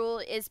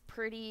Hyrule is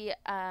pretty.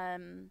 I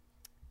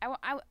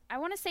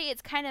want to say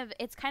it's kind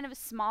of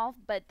small,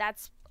 but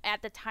that's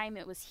at the time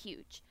it was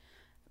huge.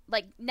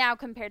 Like now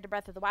compared to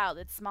Breath of the Wild,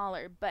 it's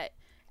smaller, but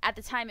at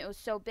the time it was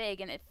so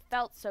big and it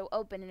felt so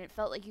open and it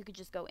felt like you could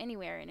just go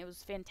anywhere and it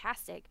was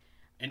fantastic.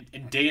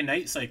 And day and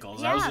night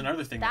cycles. That was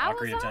another thing that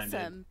Ocarina of Time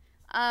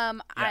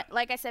did.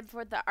 Like I said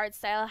before, the art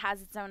style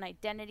has its own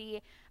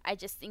identity. I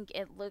just think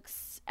it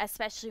looks,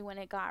 especially when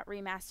it got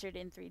remastered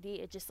in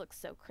 3D, it just looks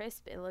so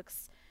crisp.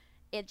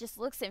 It just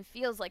looks and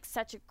feels like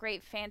such a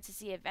great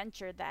fantasy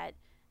adventure that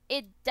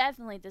it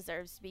definitely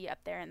deserves to be up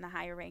there in the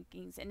higher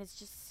rankings. And it's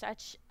just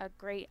such a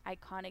great,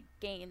 iconic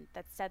game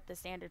that set the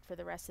standard for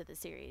the rest of the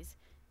series.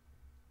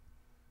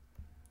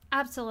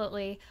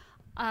 Absolutely.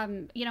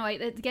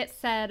 It gets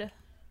said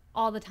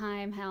all the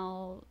time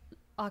how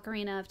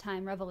Ocarina of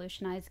Time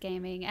revolutionized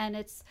gaming, and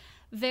it's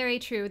very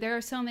true. There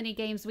are so many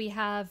games we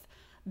have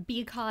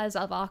because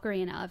of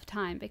Ocarina of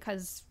Time,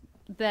 because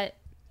that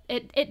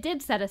it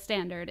did set a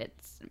standard.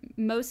 It's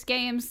most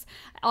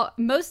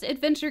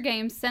adventure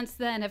games since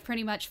then have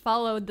pretty much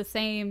followed the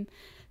same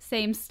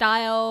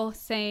style,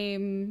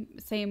 same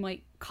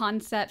like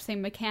concept,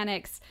 same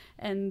mechanics,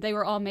 and they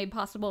were all made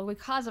possible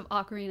because of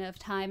Ocarina of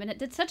Time. And it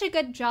did such a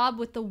good job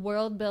with the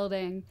world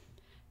building,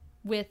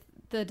 with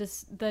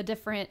the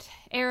different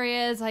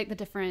areas, like the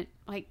different,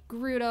 like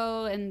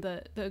Gerudo and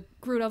the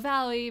Gerudo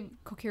Valley,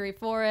 Kokiri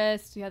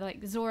Forest, you had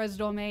like Zora's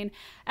Domain.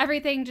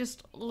 Everything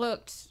just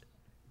looked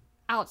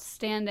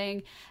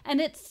outstanding.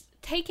 And it's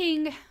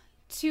taking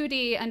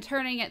 2D and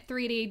turning it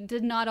 3D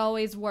did not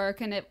always work,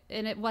 and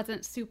it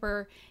wasn't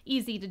super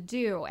easy to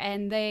do.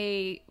 And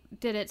they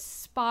did it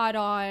spot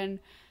on.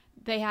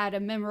 They had a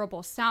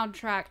memorable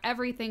soundtrack.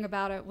 Everything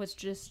about it was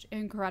just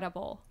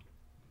incredible.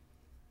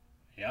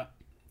 Yeah.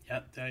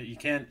 You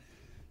can't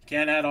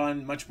add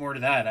on much more to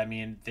that. I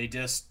mean,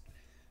 this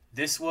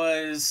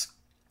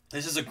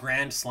is a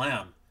grand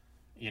slam.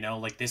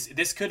 Like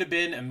this could have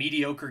been a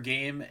mediocre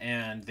game,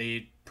 and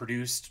they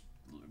produced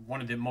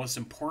one of the most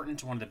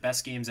important, one of the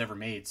best games ever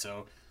made.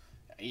 So,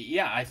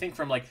 yeah, I think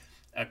from like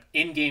a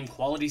in-game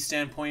quality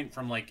standpoint,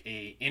 from like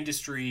a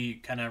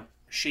industry kind of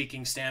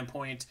shaking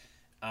standpoint,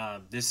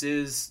 it's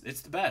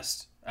the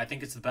best. I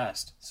think it's the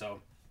best. So,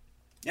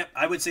 yeah,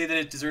 I would say that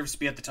it deserves to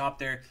be at the top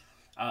there.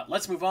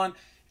 Let's move on.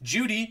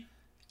 Judy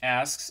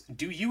asks,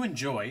 do you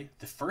enjoy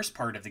the first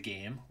part of the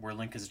game where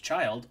Link is a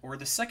child, or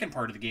the second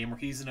part of the game where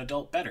he's an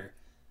adult better?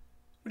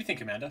 What do you think,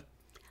 Amanda?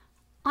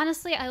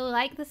 Honestly, I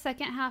like the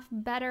second half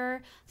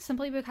better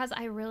simply because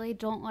I really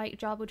don't like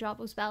Jabu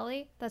Jabu's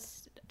belly.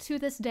 That's, to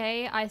this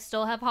day, I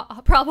still have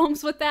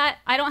problems with that.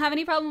 I don't have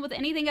any problem with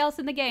anything else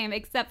in the game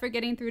except for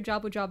getting through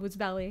Jabu Jabu's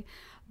belly.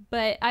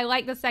 But I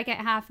like the second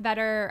half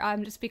better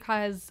just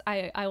because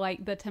I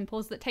like the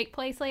temples that take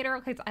place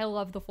later, because I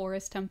love the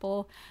forest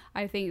temple.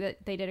 I think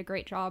that they did a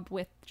great job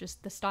with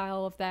just the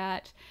style of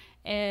that.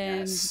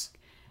 And yes.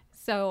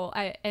 So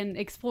and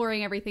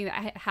exploring everything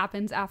that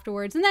happens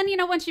afterwards. And then,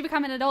 once you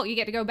become an adult, you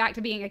get to go back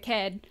to being a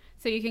kid.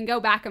 So you can go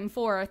back and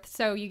forth.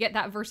 So you get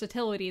that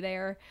versatility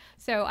there.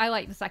 So I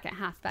like the second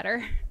half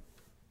better.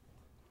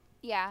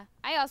 Yeah,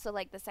 I also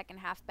like the second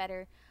half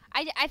better.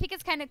 I think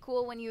it's kind of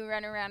cool when you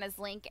run around as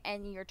Link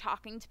and you're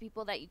talking to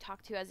people that you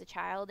talked to as a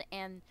child.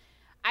 And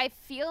I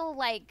feel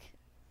like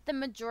the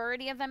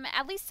majority of them,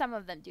 at least some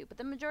of them do, but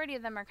the majority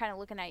of them are kind of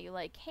looking at you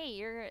like,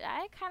 hey,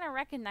 I kind of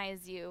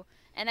recognize you.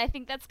 And I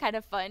think that's kind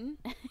of fun.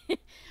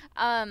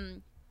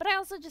 But I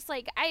also just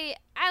like, I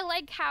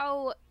like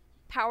how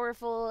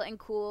powerful and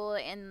cool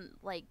and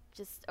like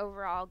just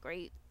overall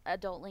great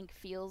adult Link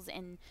feels.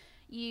 And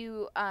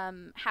you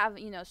have,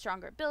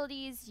 stronger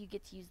abilities. You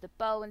get to use the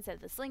bow instead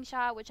of the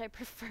slingshot, which I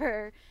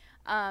prefer.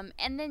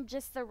 And then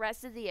just the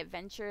rest of the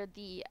adventure,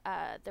 the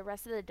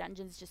rest of the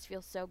dungeons just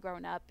feel so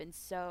grown up and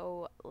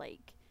so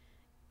like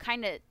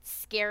kind of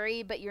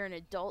scary, but you're an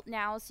adult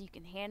now, so you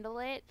can handle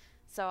it.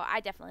 So I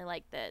definitely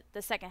like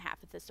the second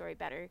half of the story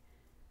better.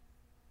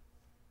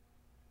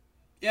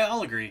 Yeah,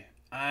 I'll agree.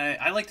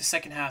 I like the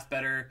second half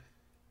better,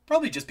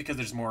 probably just because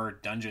there's more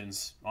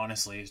dungeons,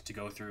 honestly, to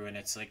go through, and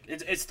it's like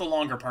it's the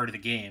longer part of the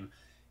game.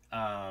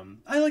 I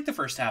like the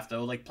first half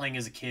though. Like playing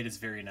as a kid is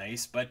very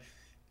nice, but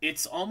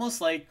it's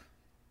almost like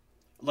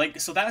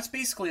so that's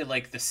basically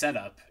like the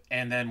setup,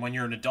 and then when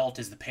you're an adult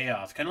is the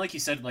payoff. Kind of like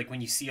you said, like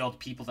when you see all the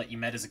people that you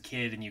met as a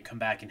kid and you come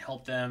back and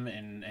help them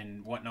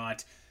and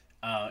whatnot.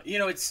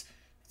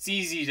 It's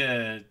easy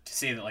to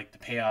say that like the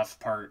payoff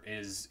part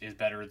is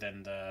better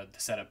than the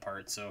setup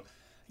part. So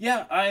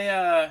yeah,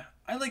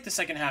 I like the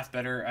second half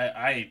better.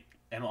 I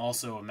am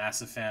also a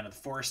massive fan of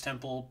the Forest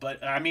Temple,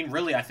 but I mean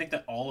really I think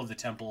that all of the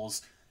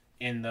temples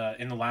in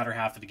the latter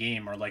half of the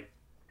game are like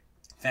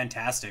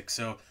fantastic.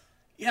 So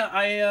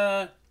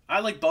yeah, I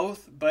like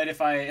both, but if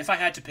I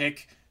had to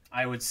pick,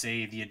 I would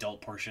say the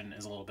adult portion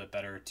is a little bit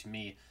better to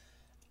me.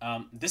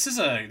 This is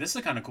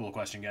a kind of cool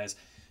question, guys.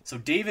 So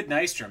David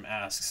Nystrom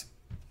asks,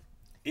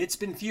 it's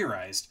been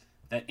theorized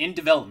that in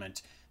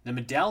development, the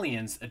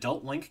medallions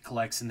adult Link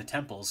collects in the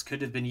temples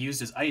could have been used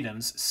as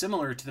items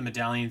similar to the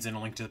medallions in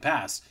A Link to the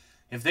Past.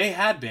 If they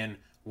had been,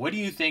 what do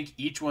you think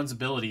each one's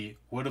ability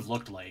would have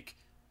looked like?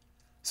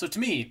 So to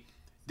me,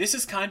 this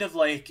is kind of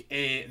like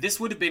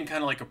this would have been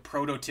kind of like a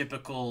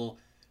prototypical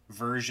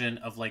version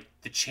of like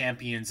the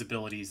champion's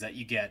abilities that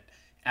you get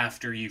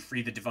after you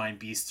free the divine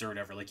beasts or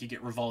whatever. Like you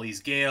get Rivali's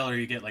Gale or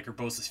you get like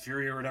Urbosa's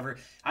Fury or whatever.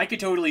 I could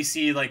totally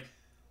see like,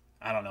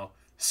 I don't know,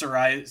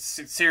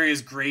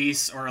 Saria's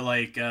Grace or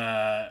like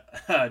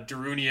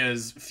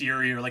Darunia's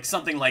Fury or like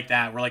something like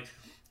that, where like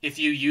if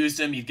you used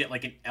them you'd get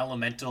like an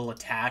elemental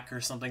attack or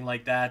something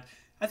like that.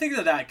 I think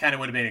that kind of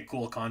would have been a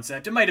cool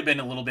concept. It might have been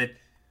a little bit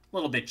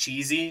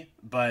cheesy,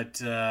 but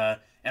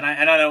and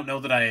I don't know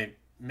that I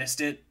missed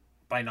it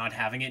by not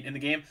having it in the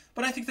game,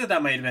 but I think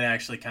that might have been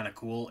actually kind of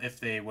cool if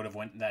they would have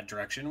went in that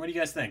direction. What do you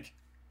guys think?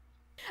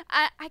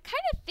 I kind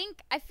of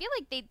think I feel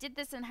like they did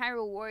this in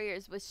Hyrule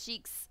Warriors with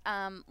Sheik's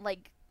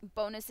like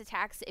bonus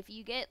attacks. If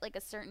you get like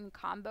a certain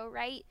combo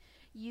right,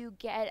 you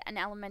get an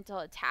elemental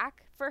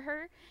attack for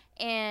her,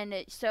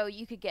 and so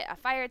you could get a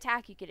fire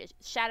attack, you get a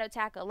shadow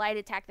attack, a light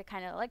attack that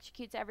kind of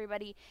electrocutes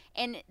everybody,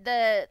 and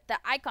the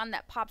icon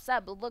that pops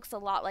up looks a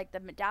lot like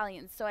the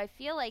medallions. So I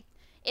feel like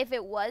if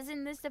it was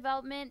in this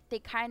development, they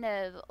kind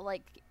of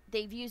like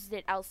they've used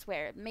it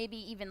elsewhere. Maybe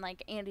even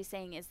like Andy's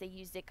saying is they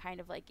used it kind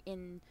of like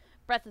in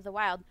Breath of the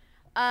Wild.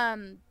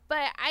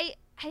 But I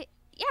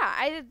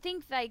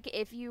think like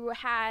if you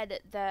had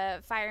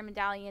the fire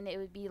medallion, it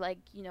would be like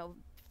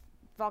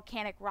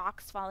volcanic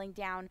rocks falling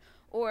down,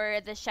 or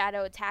the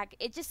shadow attack.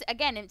 It just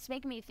again, it's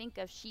making me think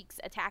of Sheik's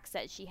attacks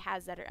that she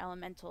has that are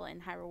elemental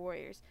in Hyrule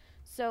Warriors.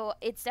 So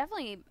it's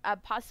definitely a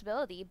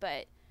possibility,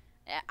 but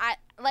I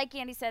like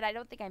Andy said, I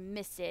don't think I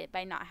missed it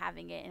by not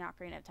having it in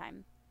Ocarina of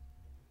Time.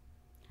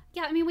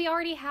 Yeah, I mean, we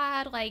already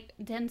had, like,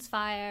 Dense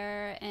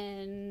Fire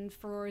and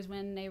Ferora's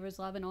Wind, Neighbor's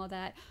Love, and all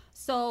that.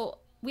 So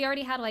we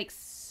already had, like,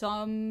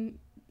 some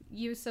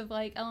use of,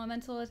 like,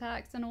 elemental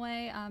attacks in a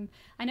way.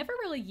 I never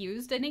really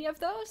used any of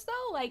those,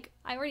 though. Like,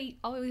 I already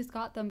always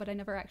got them, but I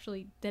never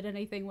actually did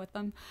anything with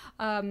them.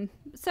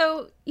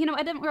 So,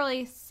 I didn't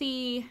really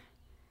see...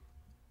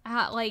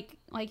 like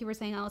you were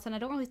saying, Allison, I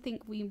don't really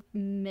think we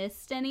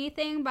missed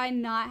anything by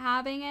not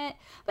having it,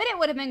 but it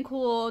would have been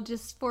cool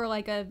just for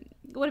it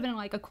would have been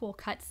like a cool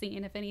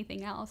cutscene if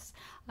anything else.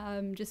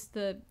 Just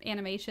the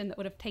animation that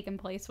would have taken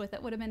place with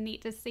it would have been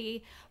neat to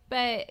see.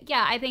 But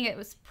yeah, I think it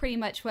was pretty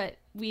much what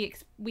we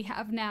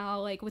have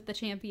now, like with the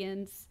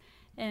champions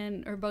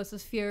and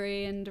Urbosa's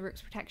Fury and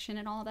Daruk's Protection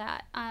and all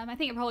that. I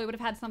think it probably would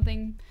have had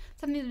something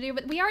to do,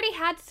 but we already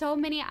had so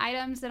many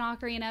items in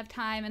Ocarina of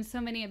Time and so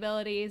many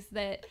abilities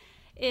that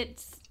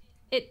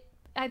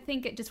I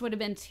think it just would have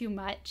been too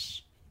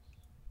much.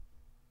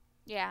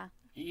 Yeah.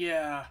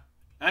 Yeah.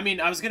 I mean,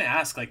 I was going to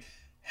ask, like,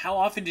 how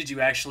often did you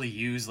actually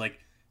use, like,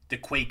 the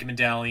Quake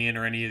Medallion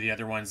or any of the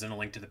other ones in A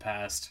Link to the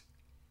Past?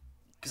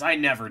 Because I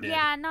never did.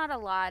 Yeah, not a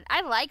lot.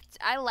 I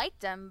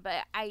liked them,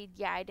 but I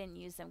didn't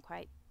use them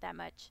quite that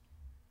much.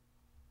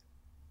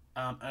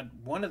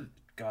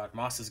 God,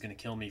 Moss is going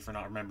to kill me for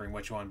not remembering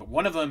which one, but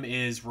one of them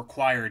is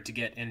required to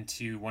get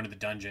into one of the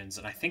dungeons,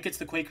 and I think it's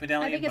the Quake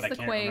Medallion, I think it's but the I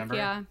can't Quake, remember.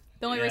 yeah.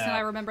 The only reason I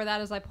remember that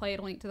is I played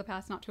A Link to the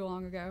Past not too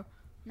long ago.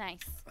 Nice.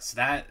 So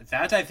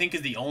that I think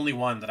is the only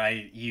one that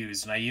I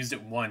used, and I used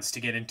it once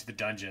to get into the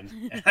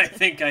dungeon, and I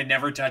think I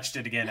never touched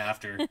it again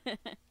after. All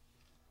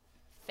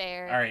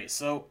Fair. right,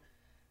 so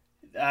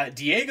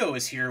Diego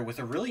is here with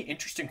a really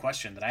interesting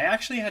question that I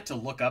actually had to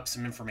look up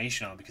some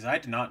information on because I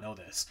did not know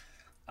this.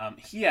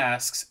 He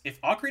asks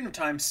if Ocarina of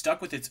Time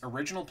stuck with its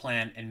original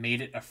plan and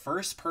made it a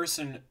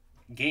first-person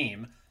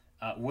game,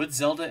 would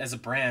Zelda as a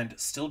brand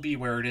still be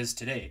where it is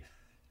today?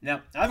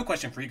 Now, I have a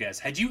question for you guys.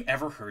 Had you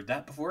ever heard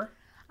that before?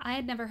 I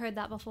had never heard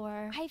that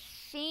before. I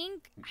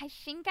think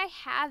I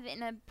have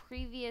in a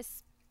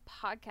previous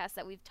podcast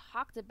that we've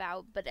talked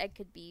about, but I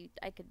could be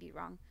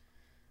wrong.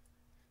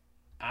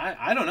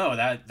 I don't know.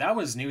 That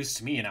was news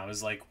to me, and I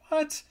was like,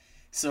 what?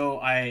 So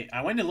I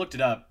went and looked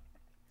it up.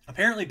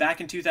 Apparently,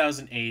 back in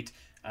 2008,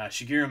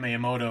 Shigeru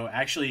Miyamoto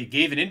actually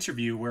gave an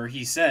interview where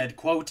he said,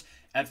 quote,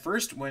 at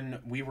first, when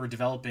we were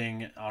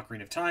developing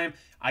Ocarina of Time,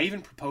 I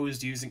even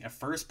proposed using a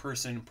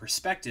first-person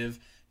perspective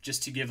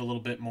just to give a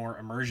little bit more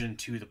immersion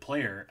to the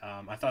player.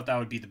 I thought that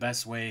would be the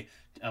best way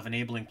of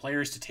enabling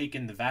players to take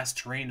in the vast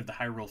terrain of the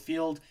Hyrule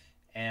Field,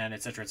 and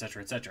et cetera, et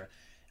cetera, et cetera.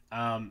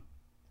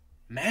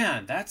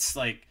 Man,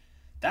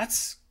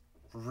 that's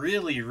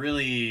really,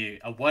 really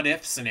a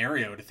what-if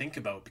scenario to think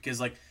about, because,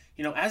 like,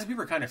 as we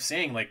were kind of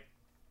saying, like,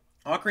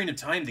 Ocarina of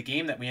Time, the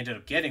game that we ended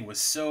up getting, was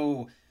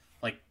so,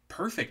 like,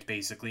 perfect,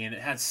 basically, and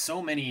it had so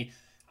many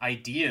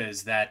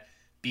ideas that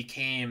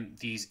became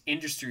these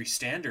industry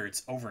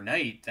standards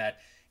overnight that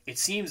it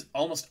seems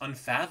almost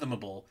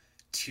unfathomable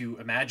to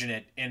imagine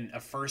it in a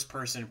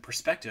first-person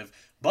perspective.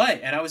 But,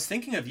 and I was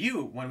thinking of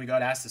you when we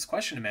got asked this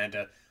question,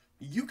 Amanda,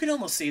 you could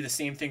almost say the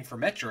same thing for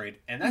Metroid,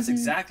 and that's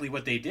exactly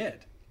what they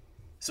did.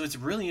 So it's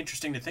really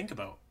interesting to think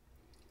about.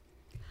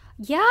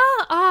 Yeah,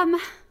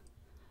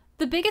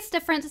 the biggest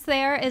difference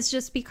there is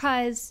just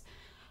because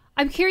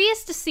I'm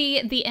curious to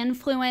see the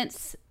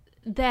influence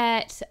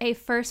that a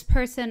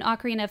first-person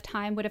Ocarina of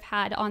Time would have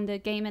had on the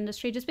game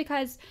industry, just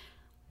because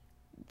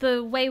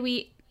the way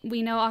we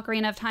know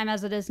Ocarina of Time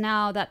as it is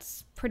now,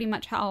 that's pretty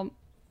much how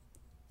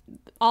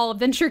all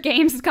adventure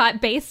games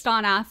got based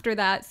on after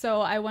that.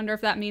 So I wonder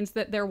if that means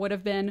that there would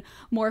have been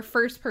more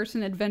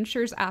first-person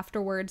adventures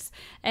afterwards.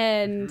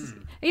 And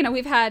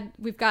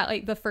we've got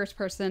like the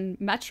first-person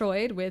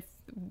Metroid with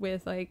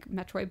like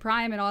Metroid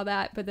Prime and all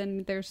that, but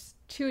then there's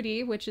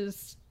 2D, which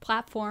is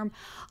platform.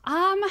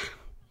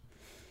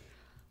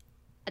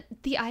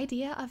 The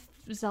idea of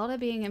Zelda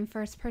being in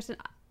first person,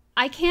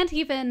 I can't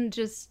even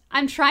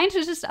I'm trying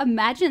to just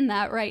imagine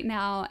that right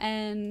now,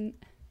 and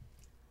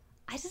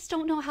I just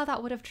don't know how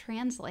that would have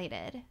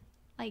translated.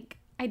 Like,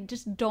 I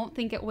just don't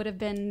think it would have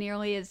been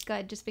nearly as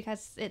good, just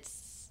because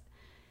it's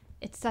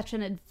such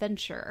an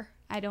adventure.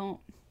 I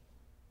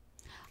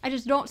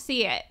just don't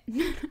see it.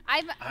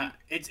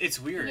 It's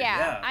weird.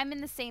 Yeah, I'm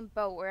in the same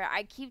boat where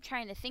I keep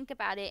trying to think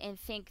about it and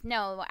think,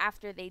 no,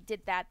 after they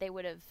did that, they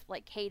would have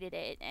like hated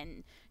it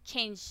and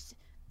changed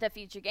the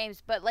future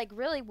games. But like,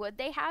 really, would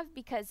they have?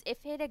 Because if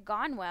it had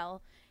gone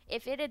well,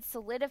 if it had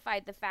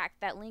solidified the fact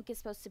that Link is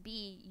supposed to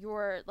be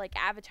your like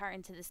avatar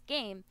into this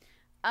game,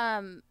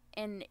 and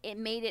it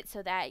made it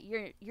so that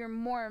you're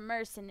more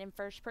immersed in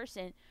first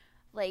person,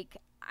 like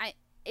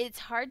it's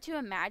hard to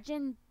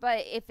imagine,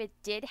 but if it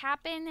did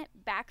happen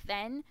back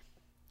then,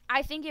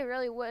 I think it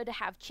really would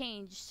have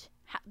changed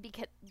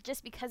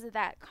because of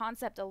that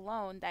concept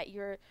alone, that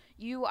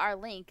you are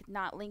Link,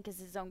 not Link is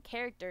his own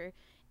character.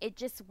 It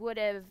just would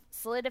have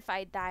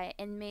solidified that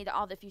and made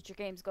all the future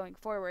games going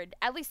forward,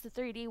 at least the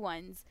 3D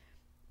ones,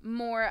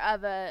 more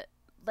of a,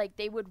 like,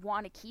 they would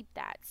want to keep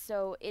that.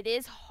 So it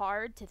is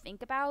hard to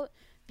think about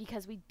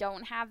because we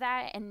don't have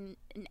that, and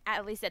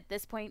at least at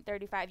this point,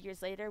 35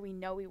 years later, we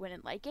know we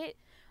wouldn't like it.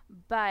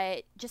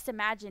 But just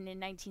imagine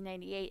in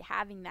 1998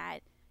 having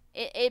that,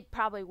 it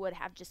probably would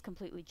have just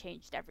completely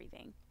changed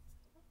everything.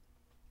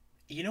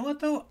 You know what,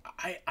 though?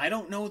 I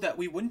don't know that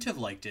we wouldn't have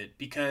liked it,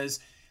 because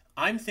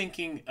I'm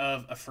thinking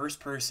of a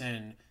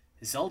first-person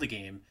Zelda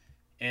game,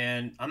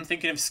 and I'm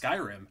thinking of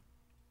Skyrim.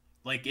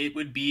 Like, it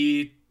would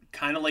be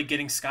kind of like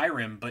getting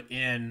Skyrim, but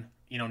in,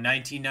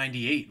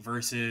 1998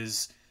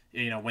 versus,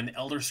 when the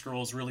Elder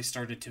Scrolls really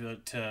started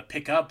to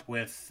pick up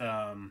with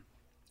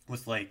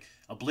like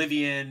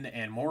Oblivion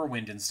and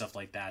Morrowind and stuff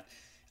like that.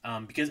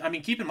 Because, I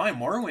mean, keep in mind,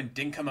 Morrowind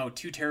didn't come out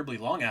too terribly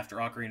long after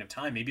Ocarina of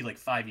Time, maybe like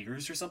 5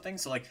 years or something.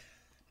 So, like,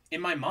 in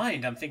my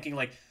mind, I'm thinking,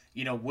 like,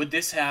 would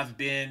this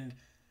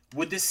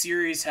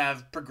series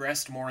have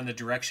progressed more in the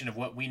direction of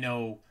what we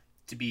know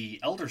to be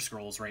Elder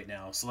Scrolls right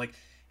now? So, like,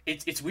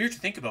 it's weird to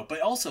think about.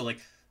 But also, like,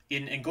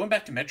 and going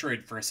back to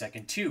Metroid for a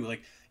second, too,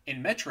 like,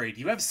 in Metroid,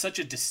 you have such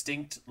a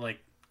distinct, like,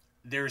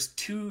 there's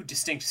two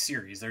distinct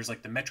series. There's,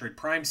 like, the Metroid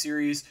Prime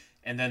series,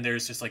 and then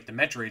there's just like the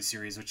Metroid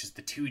series, which is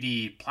the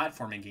 2D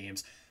platforming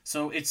games.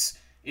 So it's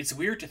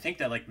weird to think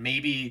that like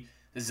maybe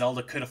the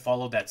Zelda could have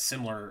followed that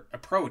similar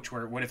approach,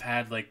 where it would have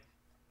had like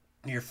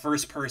your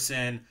first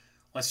person,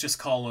 let's just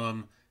call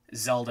them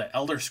Zelda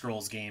Elder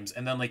Scrolls games,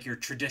 and then like your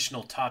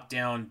traditional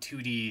top-down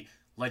 2D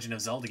Legend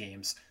of Zelda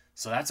games.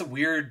 So that's a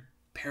weird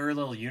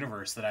parallel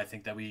universe that I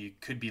think that we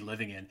could be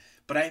living in.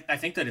 But I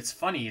think that it's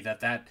funny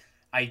that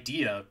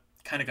idea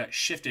kind of got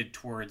shifted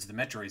towards the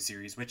Metroid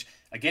series, which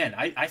again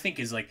I think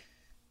is like,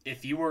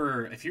 if you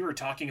were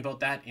talking about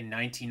that in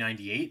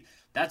 1998,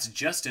 that's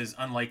just as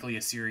unlikely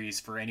a series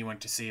for anyone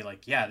to say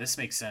like, yeah, this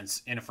makes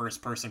sense in a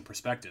first person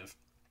perspective.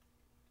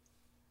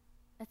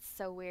 It's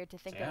so weird to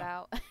think So, yeah.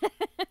 about.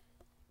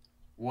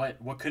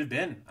 What could have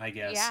been, I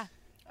guess. Yeah.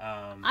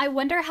 I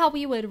wonder how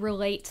we would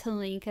relate to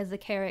Link as a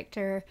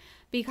character,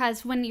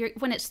 because when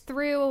it's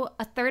through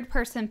a third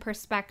person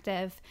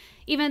perspective,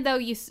 even though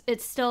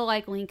it's still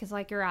like Link is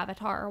like your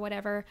avatar or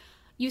whatever,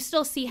 you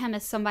still see him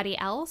as somebody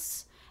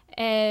else.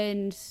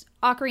 And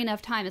Ocarina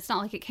of Time, it's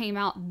not like it came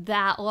out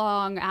that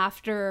long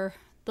after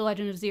the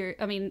Legend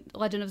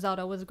of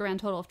Zelda was a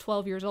grand total of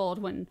 12 years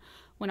old when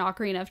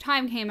Ocarina of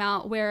Time came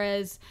out,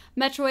 whereas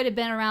Metroid had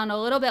been around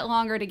a little bit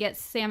longer to get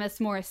Samus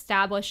more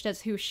established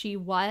as who she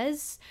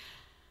was.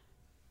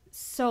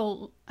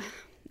 So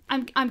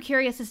I'm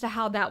curious as to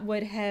how that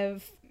would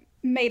have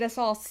made us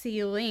all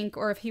see Link,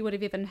 or if he would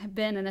have even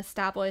been an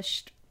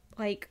established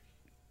like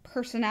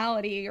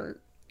personality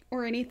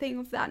or anything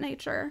of that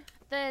nature.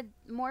 The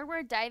more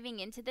we're diving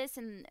into this,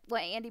 and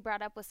what Andy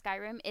brought up with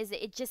Skyrim, is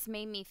it just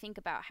made me think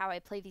about how I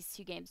play these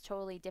two games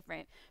totally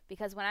different.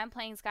 Because when I'm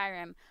playing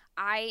Skyrim,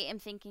 I am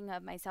thinking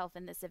of myself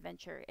in this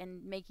adventure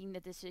and making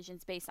the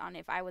decisions based on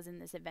if I was in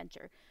this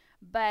adventure.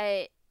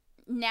 But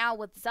now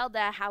with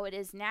Zelda, how it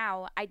is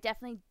now, I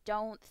definitely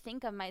don't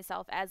think of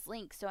myself as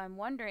Link. So I'm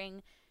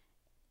wondering,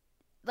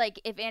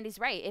 like, if Andy's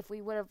right, if we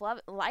would have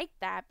liked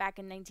that back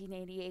in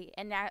 1988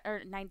 and now,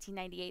 or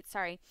 1998,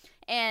 sorry,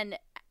 and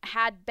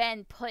had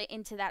been put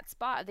into that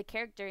spot of the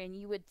character, and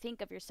you would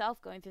think of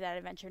yourself going through that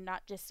adventure,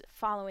 not just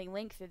following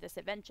Link through this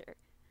adventure.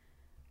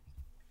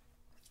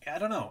 Yeah, I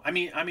don't know. I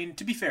mean,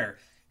 to be fair,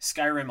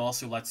 Skyrim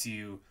also lets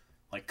you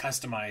like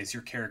customize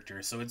your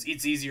character, so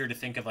it's easier to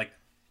think of like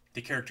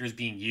the character as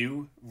being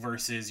you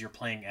versus you're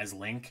playing as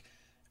Link.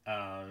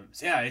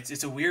 So yeah,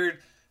 it's a weird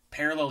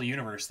parallel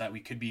universe that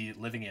we could be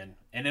living in,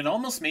 and it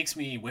almost makes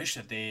me wish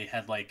that they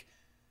had like,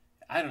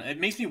 I don't know,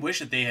 it makes me wish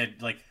that they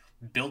had like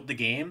built the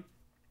game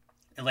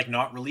and like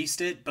not released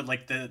it, but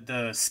like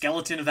the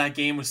skeleton of that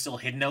game was still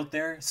hidden out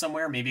there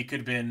somewhere. Maybe it could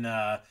have been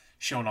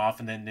shown off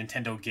in the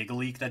Nintendo Giga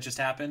Leak that just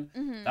happened.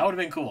 Mm-hmm. That would have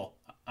been cool.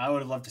 I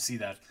would have loved to see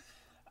that.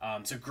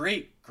 So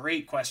great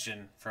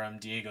question from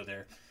Diego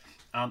there.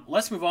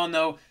 Let's move on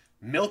though.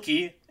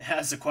 Milky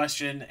has a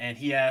question, and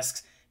he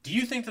asks, do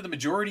you think that the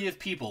majority of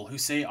people who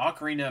say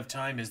Ocarina of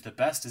Time is the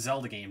best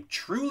Zelda game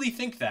truly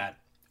think that,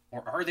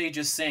 or are they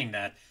just saying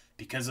that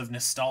because of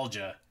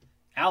nostalgia?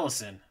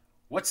 Allison,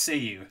 what say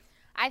you?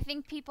 I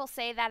think people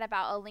say that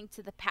about A Link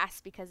to the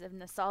Past because of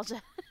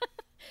nostalgia.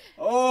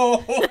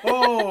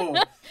 Oh,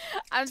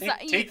 I'm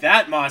take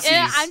that,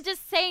 Mossies. I'm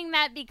just saying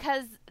that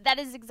because that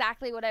is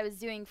exactly what I was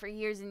doing for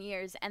years and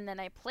years, and then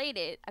I played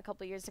it a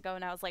couple years ago,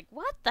 and I was like,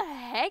 "What the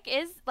heck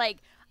is like?"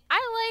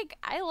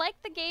 I like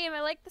the game,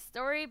 I like the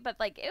story, but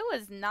like it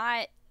was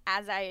not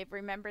as I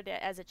remembered it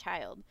as a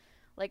child.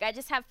 Like I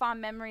just have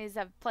fond memories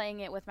of playing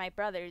it with my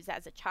brothers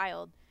as a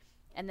child,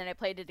 and then I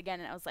played it again,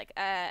 and I was like,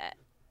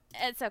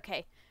 it's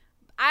okay.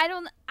 I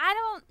don't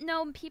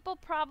know. People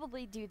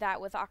probably do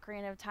that with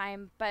Ocarina of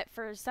Time, but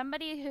for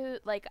somebody who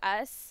like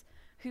us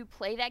who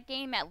play that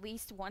game at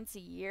least once a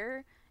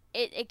year,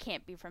 it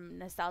can't be from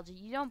nostalgia.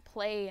 You don't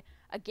play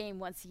a game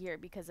once a year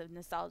because of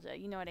nostalgia.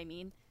 You know what I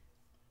mean?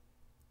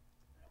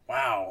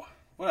 Wow.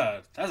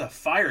 That's a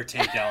fire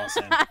take,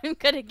 Allison. I'm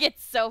gonna get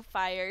so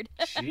fired.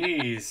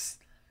 Jeez.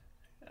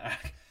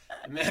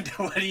 Amanda,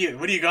 what do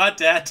you got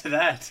to add to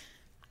that?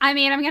 I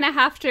mean, I'm gonna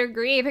have to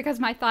agree because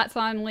my thoughts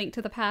on Link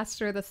to the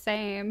Past are the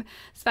same.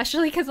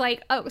 Especially because,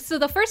 like, so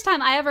the first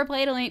time I ever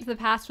played A Link to the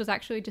Past was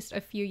actually just a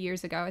few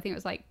years ago. I think it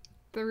was like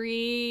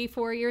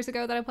 3-4 years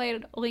ago that I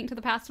played A Link to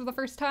the Past for the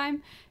first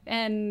time.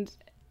 And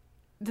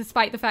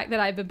despite the fact that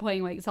I've been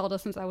playing like Zelda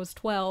since I was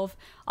 12,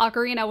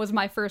 Ocarina was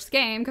my first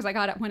game because I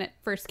got it when it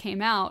first came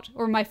out,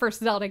 or my first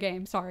Zelda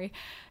game, sorry.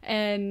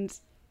 And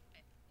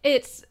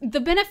it's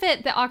the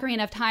benefit that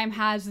Ocarina of Time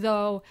has,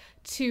 though,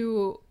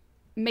 to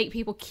make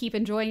people keep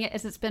enjoying it,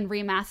 is it's been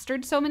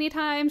remastered so many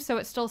times, so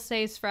it still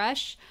stays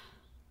fresh.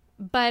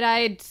 But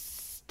I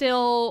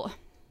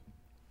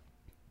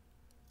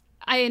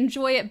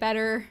enjoy it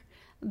better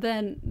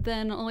than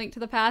A Link to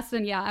the Past.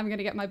 And yeah, I'm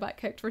gonna get my butt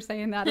kicked for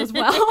saying that as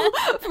well.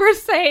 For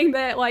saying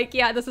that, like,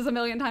 yeah, this is a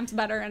million times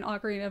better, and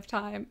Ocarina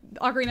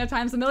of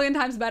Time's a million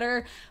times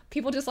better.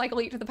 People just like A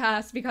Link to the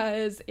Past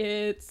because of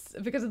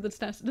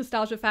the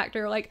nostalgia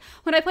factor. Like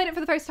when I played it for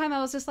the first time, I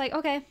was just like,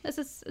 okay, this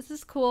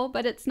is cool,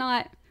 but it's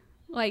not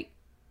like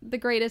the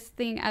greatest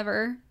thing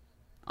ever.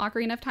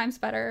 Ocarina of Time's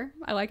better.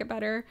 I like it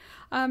better.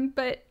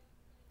 But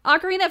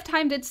Ocarina of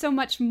Time did so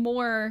much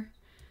more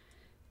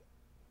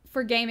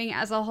for gaming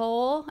as a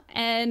whole,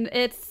 and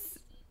it's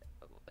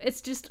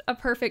just a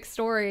perfect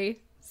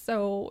story.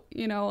 So,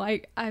 you know,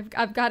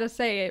 I've got to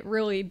say, it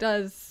really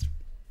does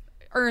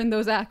earn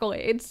those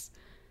accolades.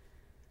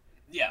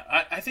 Yeah,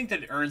 I think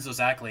that it earns those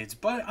accolades,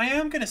 but I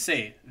am going to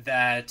say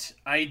that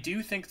I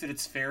do think that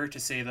it's fair to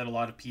say that a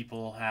lot of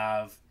people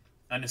have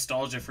a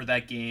nostalgia for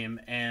that game,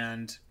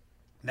 and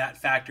that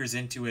factors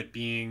into it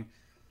being,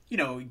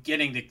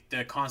 getting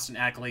the constant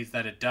accolades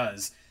that it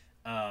does,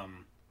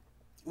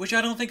 which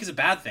I don't think is a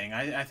bad thing.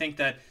 I think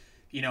that,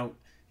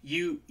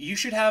 you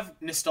should have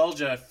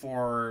nostalgia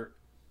for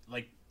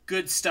like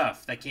good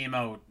stuff that came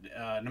out,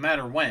 no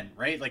matter when,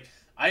 right? Like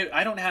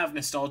I don't have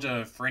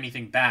nostalgia for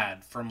anything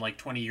bad from like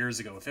 20 years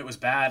ago. If it was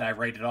bad, I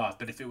write it off.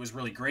 But if it was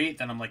really great,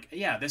 then I'm like,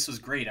 yeah, this was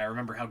great. I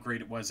remember how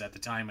great it was at the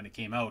time when it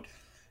came out.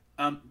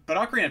 But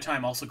Ocarina of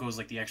Time also goes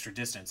like the extra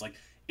distance. Like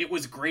it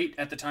was great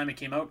at the time it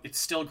came out. It's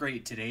still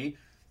great today.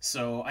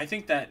 So I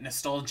think that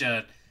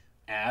nostalgia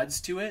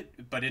adds to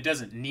it, but it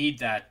doesn't need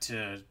that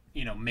to,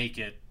 make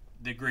it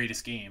the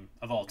greatest game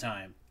of all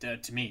time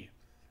to me.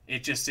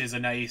 It just is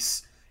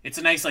it's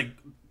a nice like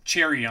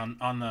cherry on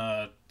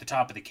the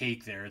top of the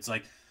cake there. It's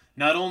like,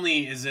 not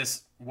only is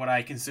this what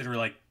I consider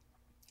like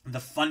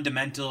the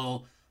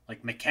fundamental,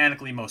 like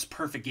mechanically most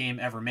perfect game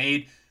ever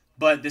made,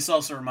 but this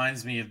also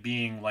reminds me of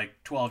being like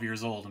 12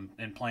 years old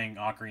and playing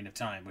Ocarina of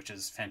Time, which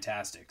is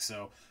fantastic.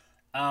 So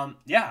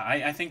yeah,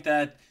 I think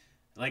that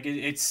like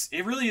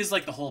it really is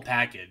like the whole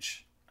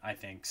package, I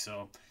think.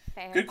 So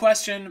Fair. good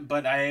question,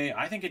 but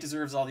I think it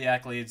deserves all the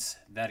accolades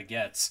that it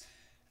gets.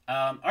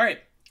 All right,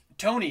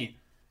 Tony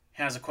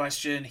has a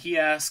question. He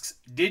asks,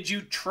 did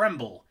you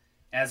tremble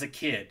as a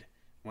kid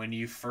when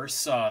you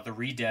first saw the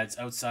Redeads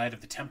outside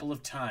of the Temple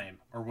of Time,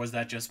 or was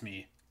that just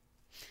me?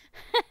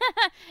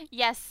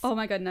 Yes. Oh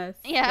my goodness.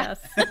 Yeah.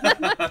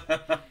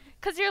 Yes.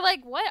 Because you're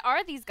like, what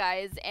are these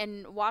guys?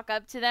 And walk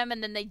up to them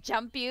and then they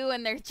jump you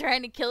and they're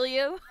trying to kill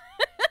you.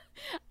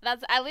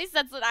 At least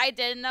that's what I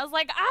did. And I was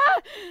like,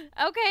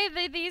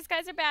 okay, these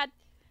guys are bad.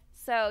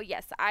 So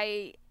yes,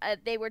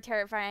 they were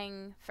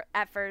terrifying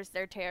at first.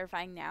 They're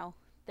terrifying now.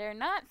 They're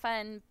not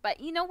fun, but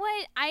you know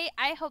what?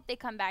 I hope they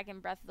come back in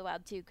Breath of the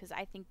Wild too, because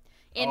I think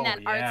in that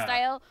art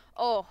style,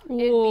 it'd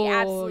be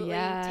absolutely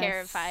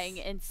terrifying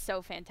and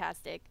so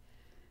fantastic.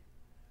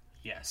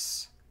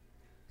 Yes.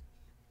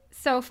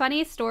 So,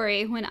 funny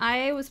story, when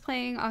I was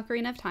playing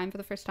Ocarina of Time for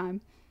the first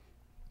time,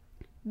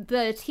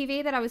 the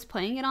TV that I was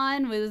playing it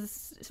on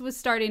was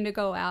starting to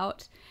go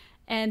out.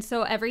 And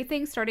so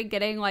everything started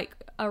getting like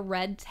a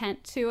red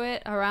tint to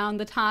it around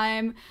the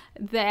time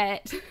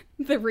that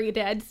the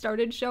Redead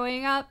started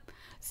showing up.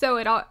 So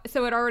it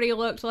already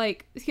looked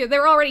like, they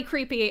were already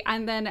creepy,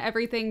 and then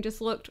everything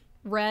just looked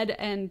red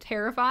and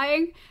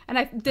terrifying. And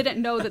I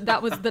didn't know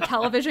that was the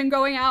television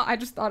going out. I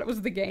just thought it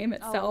was the game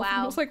itself. Oh, wow.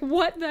 And I was like,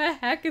 what the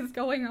heck is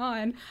going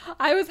on?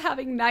 I was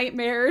having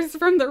nightmares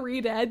from the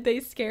Redead.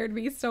 They scared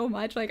me so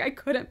much. Like, I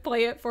couldn't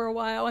play it for a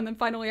while, and then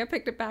finally I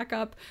picked it back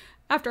up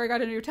after I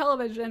got a new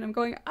television. I'm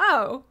going,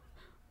 oh,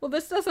 well,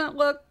 this doesn't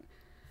look,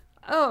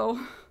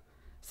 oh.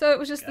 So it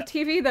was just the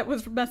TV that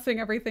was messing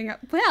everything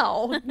up.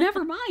 Well,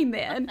 never mind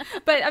then.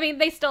 But I mean,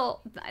 they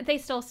still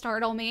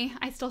startle me.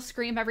 I still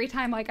scream every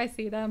time like I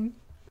see them.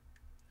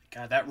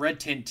 God, that red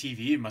tint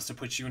TV must have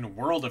put you in a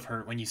world of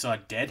hurt when you saw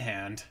Dead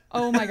Hand.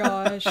 Oh my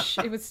gosh,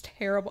 it was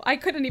terrible. I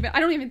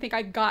don't even think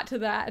I got to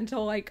that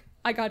until like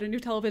I got a new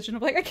television.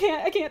 I'm like, I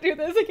can't do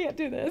this. I can't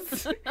do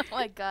this. Oh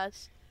my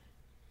gosh.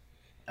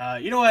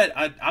 You know what?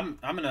 I'm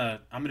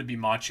gonna be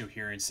macho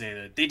here and say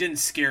that they didn't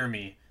scare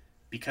me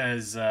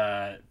because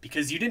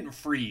you didn't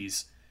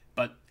freeze.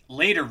 But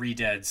later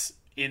Redeads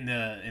in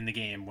the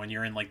game, when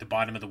you're in like the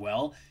bottom of the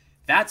well,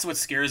 that's what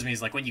scares me,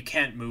 is like when you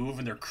can't move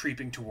and they're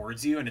creeping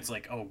towards you and it's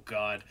like, oh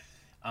god.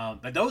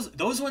 But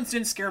those ones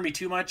didn't scare me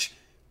too much,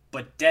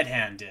 but Dead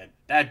Hand did.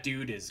 That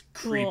dude is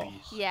creepy.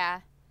 Ugh.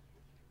 Yeah.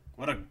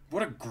 What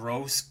a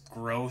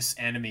gross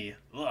enemy.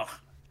 Ugh.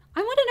 I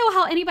want to know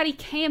how anybody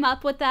came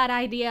up with that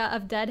idea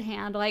of Dead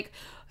Hand. Like,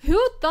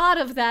 who thought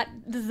of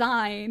that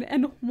design,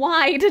 and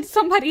why did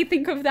somebody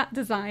think of that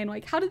design?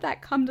 Like, how did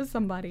that come to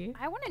somebody?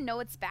 I want to know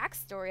its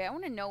backstory. I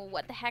want to know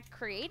what the heck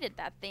created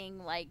that thing.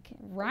 Like,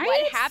 right?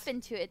 What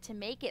happened to it to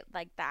make it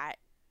like that?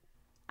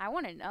 I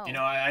want to know. You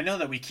know, I know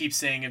that we keep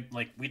saying it,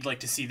 like we'd like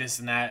to see this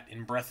and that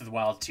in Breath of the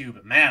Wild 2,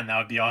 but man, that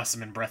would be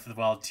awesome in Breath of the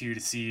Wild 2 to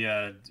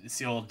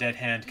see old Dead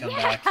Hand come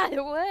back. Yeah,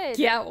 it would.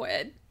 Yeah, it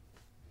would.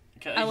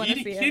 I want to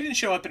see it. He didn't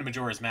show up in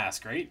Majora's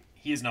Mask, right?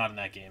 He is not in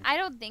that game. I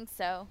don't think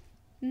so.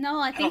 No,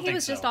 I think he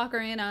was so. just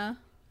Ocarina.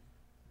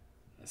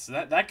 So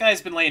that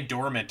guy's been laying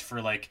dormant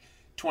for like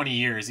 20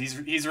 years.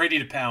 He's ready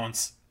to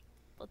pounce.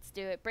 Let's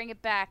do it. Bring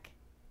it back.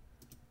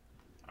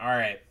 All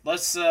right,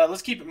 let's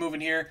keep it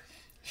moving here.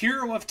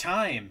 Hero of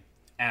Time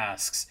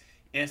asks,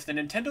 if the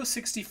Nintendo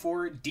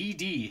 64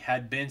 DD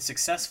had been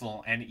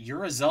successful and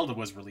You're a Zelda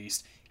was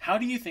released, how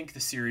do you think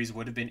the series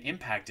would have been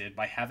impacted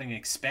by having an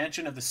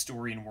expansion of the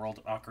story and world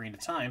of Ocarina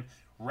of Time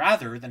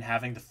rather than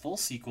having the full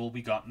sequel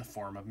we got in the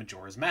form of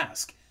Majora's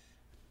Mask?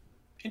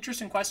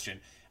 Interesting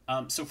question.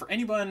 So for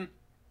anyone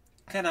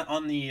kind of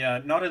on the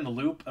not in the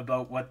loop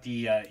about what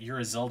the You're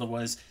a Zelda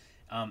was,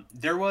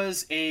 there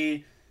was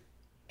a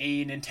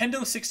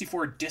Nintendo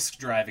 64 disk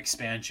drive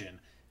expansion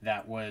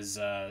that was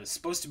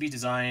supposed to be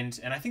designed,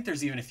 and I think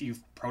there's even a few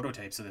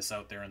prototypes of this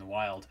out there in the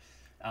wild,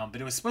 but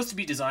it was supposed to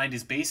be designed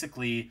as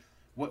basically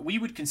what we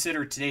would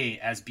consider today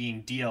as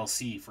being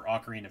DLC for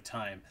Ocarina of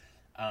Time.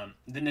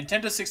 The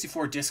Nintendo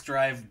 64 disk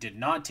drive did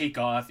not take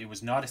off. It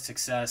was not a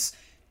success,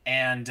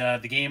 and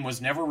the game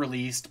was never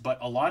released. But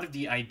a lot of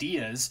the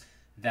ideas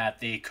that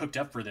they cooked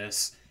up for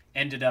this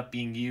ended up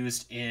being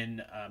used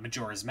in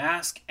Majora's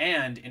Mask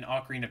and in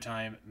Ocarina of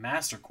Time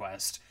Master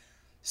Quest.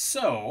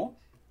 So,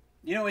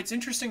 it's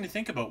interesting to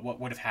think about what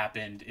would have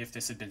happened if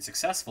this had been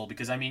successful,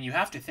 because, I mean, you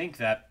have to think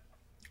that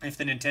if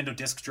the Nintendo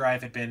disk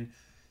drive had been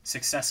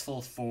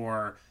successful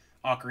for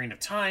Ocarina of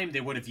Time,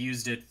 they would have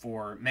used it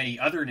for many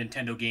other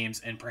Nintendo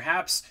games, and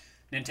perhaps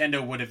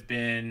Nintendo would have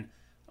been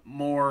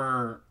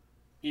more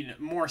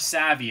more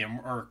savvy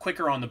or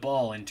quicker on the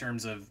ball in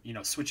terms of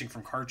switching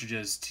from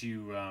cartridges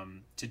to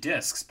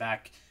discs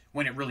back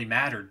when it really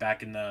mattered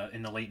back in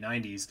the late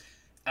 90s.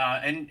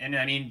 And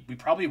I mean, we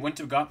probably wouldn't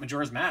have got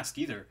Majora's Mask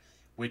either,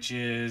 which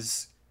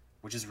is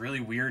really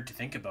weird to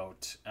think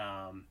about.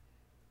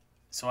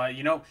 So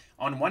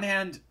on one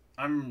hand,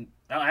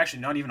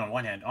 actually not even on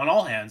one hand, on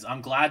all hands,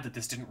 I'm glad that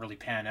this didn't really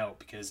pan out,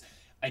 because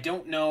I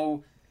don't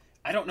know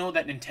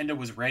that Nintendo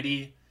was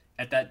ready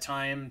at that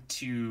time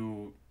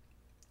to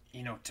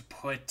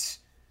put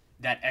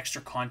that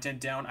extra content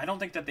down. I don't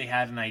think that they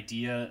had an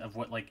idea of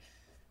what,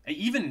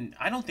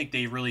 I don't think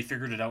they really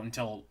figured it out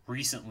until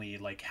recently,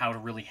 like how to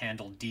really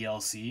handle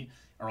DLC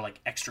or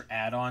like extra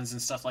add-ons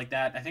and stuff like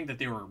that. I think that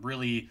they were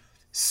really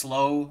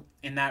slow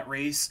in that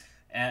race,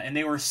 and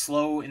they were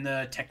slow in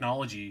the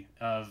technology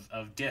of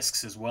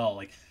discs as well.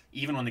 Like,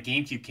 even when the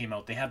GameCube came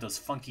out, they had those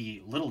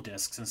funky little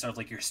discs instead of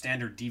like your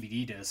standard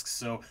DVD discs.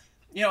 So,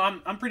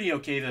 I'm pretty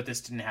okay that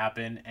this didn't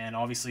happen, and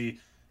obviously,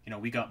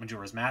 we got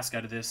Majora's Mask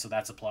out of this, so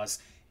that's a plus.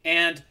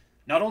 And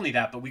not only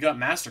that, but we got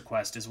Master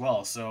Quest as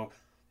well. So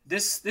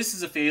this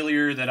is a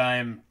failure that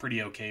I'm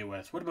pretty okay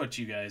with. What about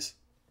you guys?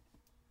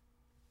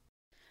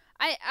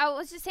 I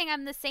was just saying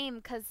I'm the same,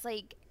 because,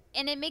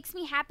 and it makes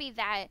me happy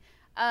that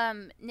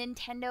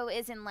Nintendo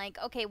isn't like,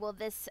 okay, well,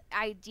 this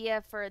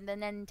idea for the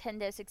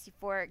Nintendo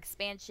 64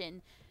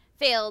 expansion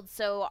failed,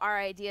 so our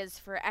ideas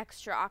for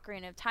extra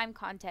Ocarina of Time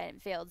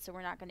content failed, so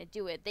we're not going to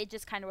do it. They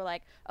just kind of were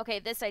like, okay,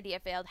 this idea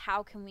failed.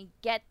 How can we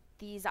get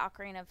these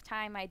Ocarina of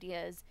Time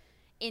ideas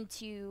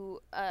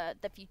into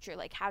the future?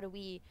 Like, how do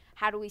we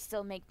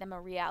still make them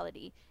a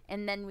reality?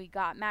 And then we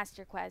got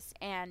Master Quest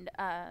and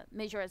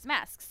Majora's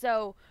Mask.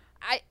 So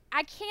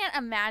I can't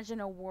imagine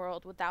a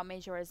world without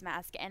Majora's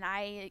Mask, and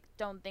I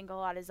don't think a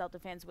lot of Zelda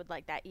fans would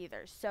like that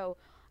either. So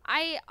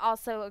I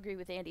also agree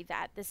with Andy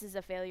that this is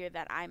a failure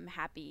that I'm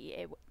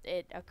happy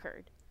it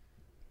occurred.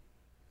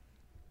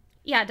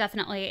 Yeah,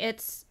 definitely.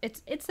 It's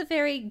a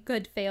very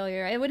good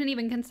failure. I wouldn't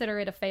even consider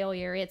it a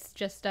failure. It's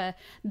just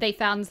they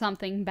found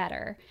something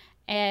better.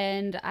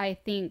 And I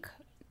think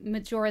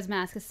Majora's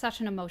Mask is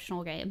such an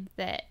emotional game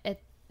that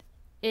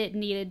it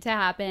needed to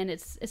happen.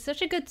 It's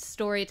such a good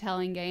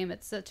storytelling game.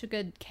 It's such a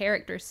good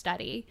character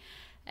study.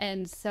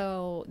 And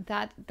so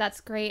that's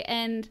great.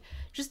 And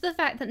just the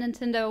fact that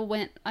Nintendo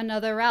went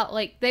another route,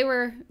 like they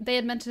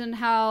had mentioned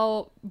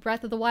how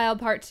Breath of the Wild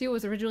Part 2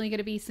 was originally going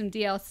to be some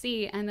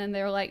DLC, and then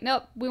they were like,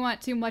 nope, we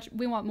want too much,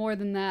 we want more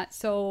than that,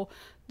 so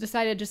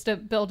decided just to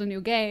build a new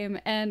game.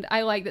 And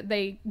I like that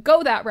they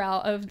go that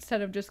route of,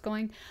 instead of just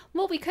going,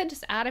 well, we could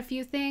just add a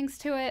few things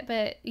to it,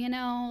 but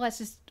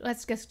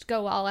let's just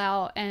go all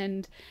out.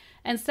 And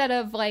instead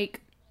of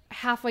like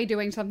halfway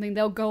doing something,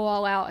 they'll go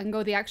all out and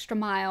go the extra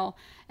mile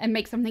and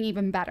make something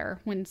even better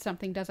when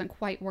something doesn't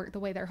quite work the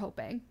way they're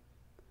hoping.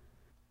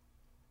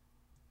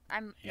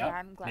 I'm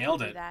glad nailed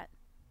to do it. that.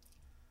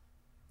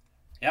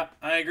 Yep,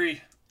 I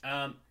agree.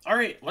 All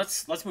right,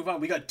 let's move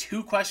on. We got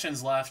 2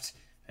 questions left,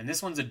 and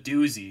this one's a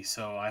doozy.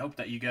 So I hope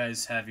that you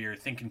guys have your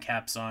thinking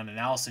caps on. And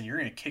Allison, you're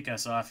gonna kick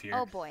us off here.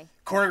 Oh boy.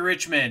 Corey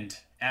Richmond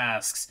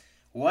asks,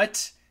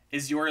 "What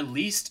is your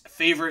least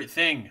favorite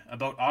thing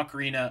about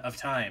Ocarina of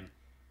Time?"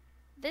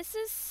 This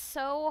is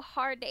so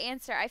hard to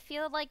answer. I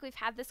feel like we've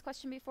had this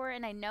question before,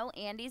 and I know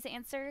Andy's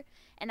answer,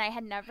 and I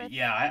had never.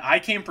 Yeah, I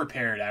came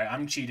prepared.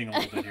 I'm cheating a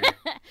little bit here.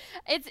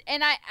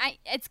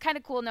 It's kind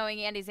of cool knowing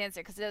Andy's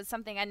answer, because it was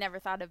something I never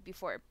thought of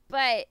before.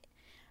 But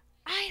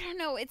I don't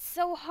know. It's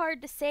so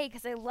hard to say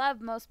because I love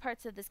most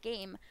parts of this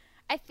game.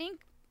 I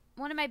think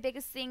one of my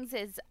biggest things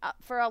is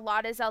for a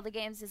lot of Zelda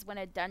games is when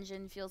a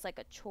dungeon feels like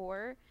a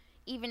chore,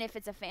 even if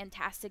it's a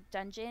fantastic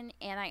dungeon.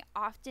 And I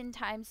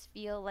oftentimes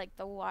feel like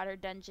the water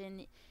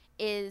dungeon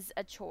is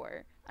a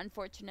chore,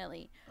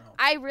 unfortunately.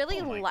 I really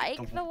like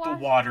the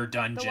water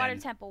dungeon. The water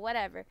temple,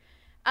 whatever.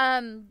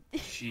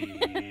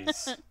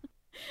 Jeez.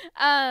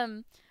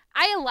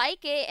 I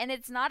like it, and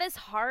it's not as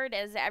hard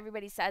as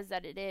everybody says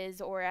that it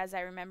is, or as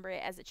I remember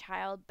it as a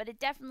child, but it's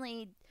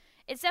definitely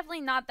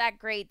not that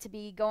great to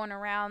be going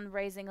around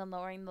raising and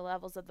lowering the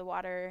levels of the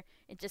water.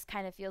 It just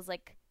kind of feels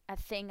like a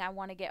thing I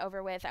want to get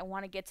over with. I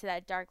want to get to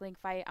that Dark Link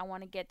fight. I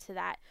want to get to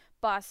that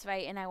boss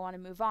fight, and I want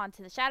to move on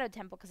to the Shadow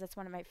Temple because that's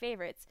one of my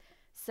favorites.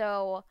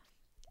 So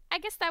I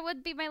guess that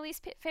would be my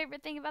least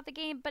favorite thing about the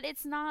game, but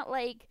it's not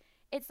like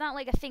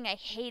a thing I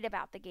hate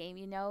about the game,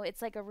 you know?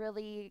 It's like a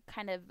really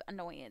kind of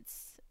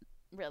annoyance,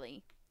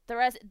 really.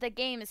 The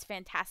game is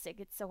fantastic.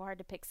 It's so hard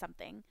to pick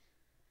something.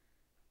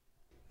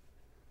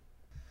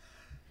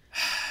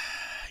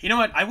 You know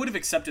what? I would have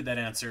accepted that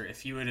answer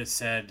if you would have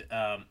said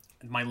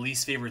my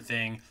least favorite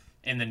thing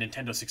in the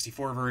Nintendo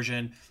 64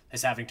 version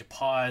is having to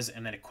pause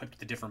and then equip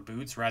the different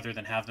boots rather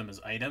than have them as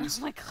items.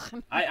 Oh my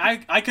god.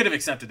 I could have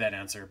accepted that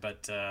answer,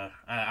 but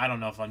I don't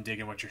know if I'm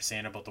digging what you're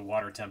saying about the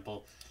water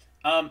temple.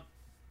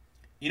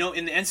 You know,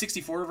 in the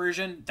N64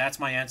 version, that's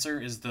my answer,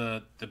 is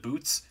the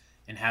boots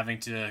and having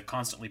to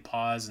constantly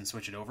pause and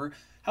switch it over.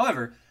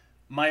 However,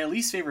 my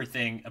least favorite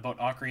thing about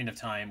Ocarina of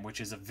Time,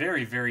 which is a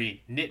very,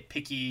 very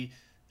nitpicky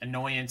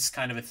annoyance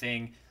kind of a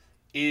thing,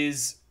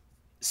 is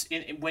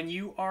when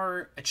you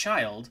are a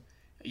child,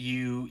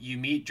 you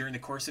meet during the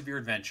course of your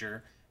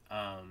adventure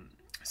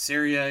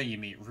Saria, you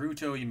meet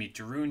Ruto, you meet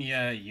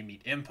Darunia, you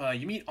meet Impa,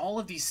 you meet all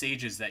of these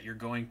sages that you're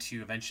going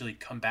to eventually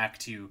come back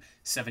to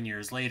 7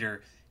 years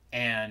later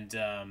and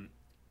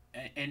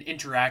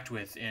interact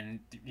with, and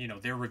you know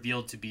they're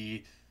revealed to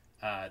be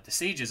the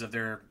sages of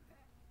their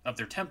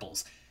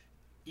temples.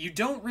 You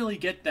don't really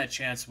get that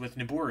chance with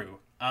Niburu.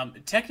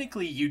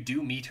 Technically, you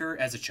do meet her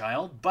as a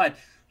child, but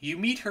you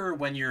meet her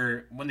when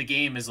the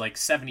game is like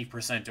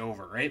 70%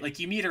 over, right? Like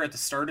you meet her at the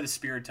start of the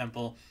Spirit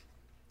Temple,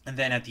 and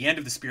then at the end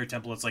of the Spirit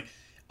Temple, it's like,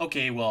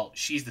 okay, well,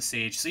 she's the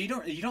sage, so you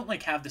don't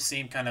like have the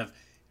same kind of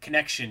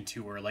connection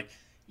to her. Like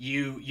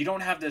you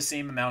don't have the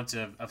same amount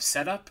of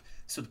setup,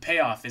 so the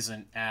payoff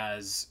isn't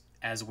as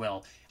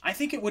well. I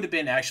think it would have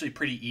been actually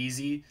pretty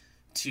easy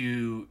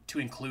to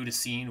include a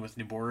scene with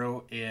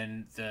Niboro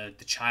in the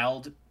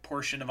child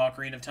portion of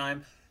Ocarina of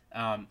Time.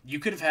 You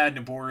could have had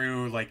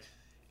Niboro like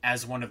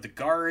as one of the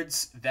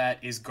guards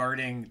that is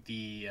guarding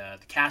the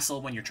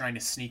castle when you're trying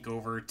to sneak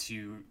over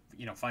to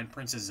find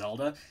Princess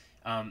Zelda.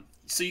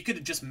 So you could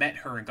have just met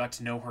her and got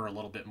to know her a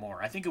little bit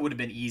more. I think it would have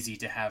been easy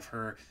to have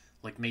her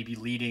like maybe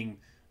leading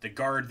the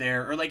guard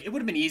there, or like it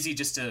would have been easy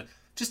just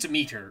to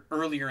meet her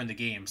earlier in the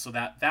game, so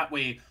that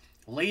way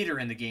later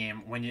in the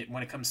game when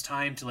it comes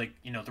time to like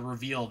the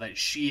reveal that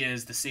she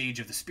is the sage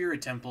of the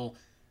Spirit Temple,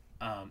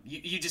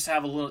 you just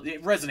have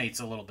it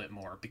resonates a little bit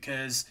more,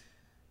 because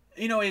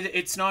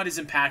it's not as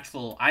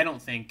impactful, I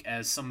don't think,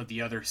 as some of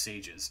the other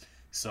sages.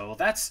 So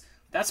that's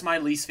my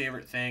least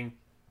favorite thing.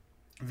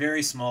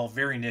 Very small,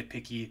 very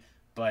nitpicky,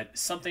 but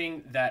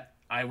something that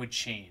I would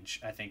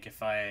change, I think,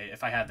 if I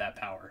had that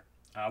power.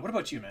 What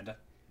about you, Amanda?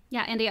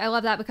 Yeah, Andy, I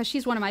love that because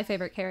she's one of my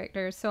favorite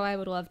characters, so I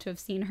would love to have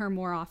seen her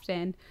more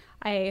often.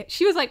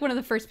 She was like one of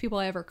the first people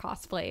I ever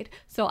cosplayed,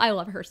 so I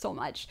love her so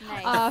much.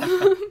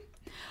 Nice.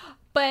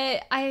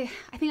 But I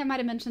think I might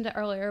have mentioned it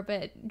earlier,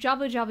 but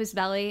Jabu Jabu's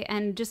belly,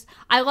 and just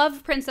I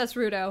love Princess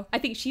Ruto. I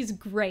think she's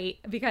great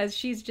because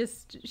she's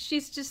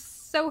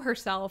just so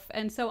herself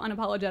and so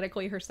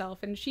unapologetically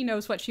herself, and she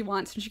knows what she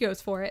wants and she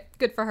goes for it.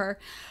 Good for her.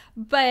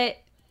 But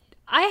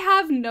I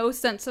have no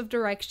sense of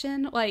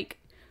direction, like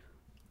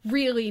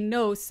really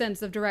no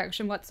sense of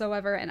direction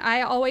whatsoever, and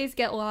I always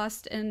get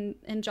lost in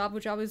Jabu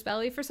Jabu's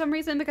belly for some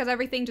reason because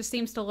everything just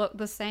seems to look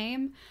the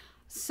same.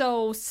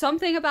 So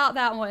something about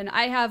that one,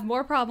 I have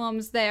more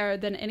problems there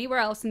than anywhere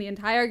else in the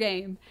entire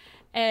game.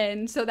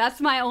 And so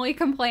that's my only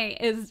complaint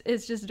is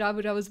just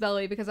Jabu Jabu's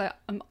belly, because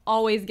I'm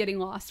always getting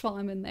lost while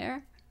I'm in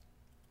there.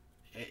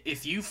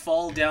 If you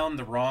fall down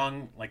the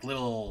wrong like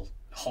little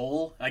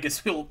hole, I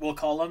guess we'll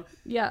call them.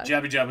 Yeah.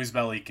 Jabu Jabu's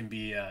belly can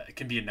be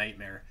a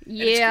nightmare.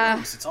 Yeah.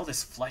 And it's all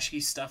this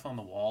fleshy stuff on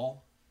the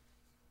wall.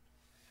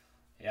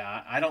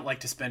 Yeah, I don't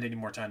like to spend any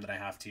more time than I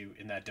have to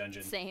in that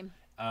dungeon. Same.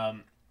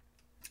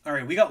 All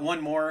right, we got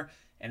one more,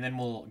 and then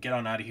we'll get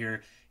on out of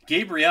here.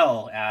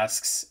 Gabrielle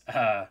asks,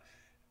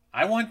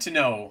 I want to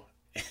know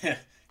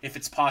if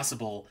it's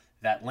possible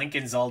that Link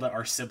and Zelda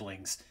are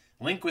siblings.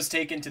 Link was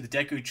taken to the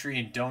Deku Tree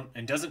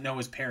and doesn't know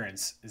his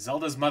parents.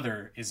 Zelda's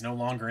mother is no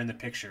longer in the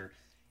picture.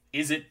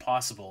 Is it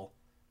possible?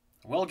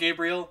 Well,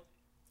 Gabriel,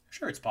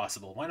 sure it's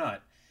possible. Why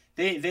not?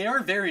 They are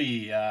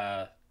very,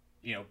 they're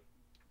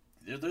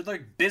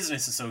like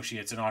business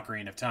associates in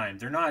Ocarina of Time.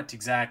 They're not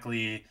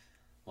exactly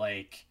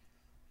like...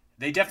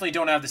 They definitely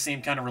don't have the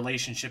same kind of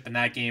relationship in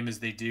that game as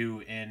they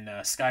do in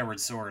Skyward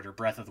Sword or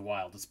Breath of the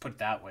Wild. Let's put it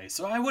that way.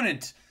 So I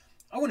wouldn't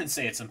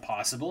say it's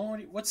impossible.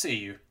 What say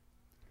you?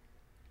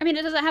 I mean,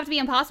 it doesn't have to be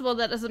impossible.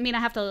 That doesn't mean I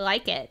have to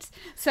like it.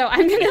 So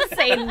I'm going to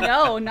say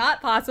no,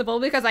 not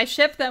possible, because I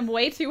ship them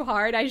way too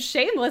hard. I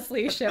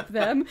shamelessly ship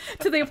them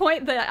to the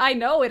point that I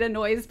know it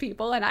annoys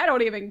people and I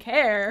don't even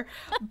care.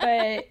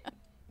 But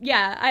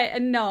yeah,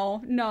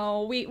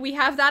 no. We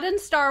have that in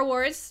Star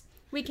Wars.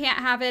 We can't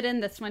have it in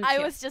this one, too. I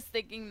was just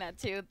thinking that,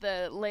 too,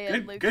 the Leia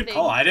and Luke Good thing.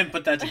 call. I didn't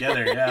put that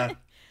together, yeah.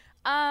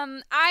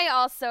 I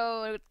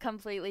also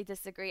completely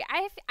disagree.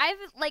 I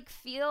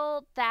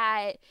feel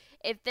that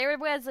if there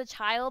was a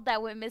child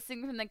that went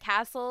missing from the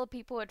castle,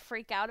 people would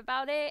freak out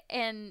about it,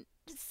 and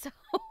so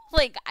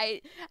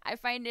I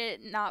find it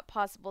not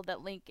possible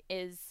that Link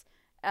is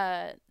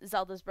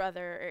Zelda's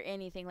brother or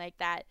anything like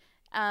that.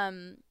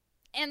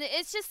 And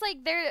it's just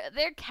like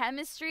their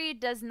chemistry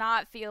does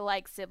not feel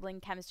like sibling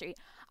chemistry.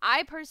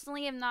 I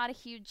personally am not a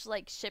huge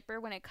shipper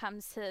when it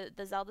comes to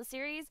the Zelda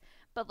series,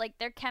 but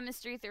their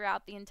chemistry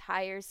throughout the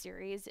entire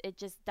series, it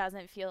just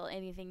doesn't feel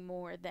anything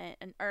more than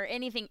or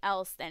anything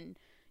else than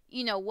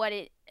what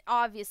it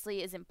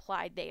obviously is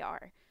implied they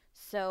are.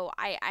 So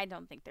I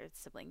don't think they're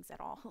siblings at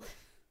all.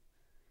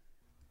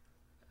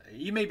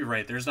 You may be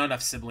right. There's not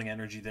enough sibling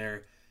energy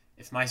there.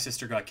 If my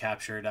sister got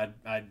captured,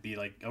 I'd be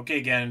like,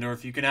 okay,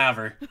 Ganondorf, you can have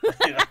her.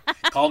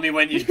 Call me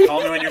when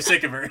you're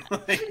sick of her.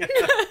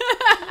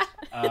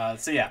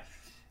 So yeah.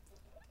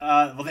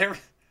 Well,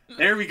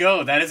 there we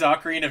go. That is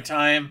Ocarina of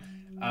Time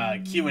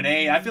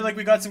Q&A. I feel like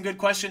we got some good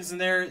questions in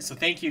there. So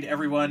thank you to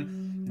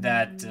everyone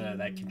that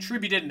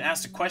contributed and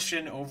asked a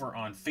question over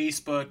on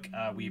Facebook.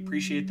 We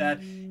appreciate that,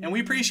 and we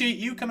appreciate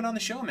you coming on the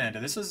show, Amanda.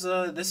 This is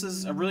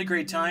a really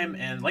great time,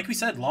 and like we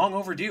said, long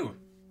overdue.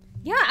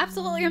 Yeah,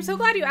 absolutely. I'm so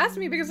glad you asked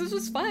me because this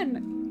was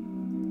fun.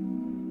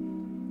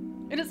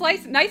 It is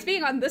nice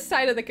being on this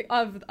side of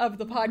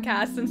the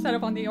podcast instead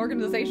of on the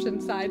organization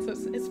side. So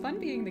it's fun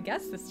being the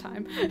guest this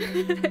time.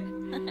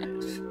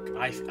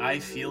 I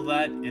feel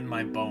that in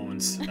my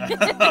bones.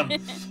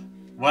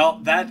 Well,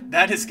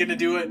 that is going to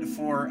do it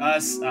for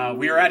us.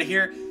 We are out of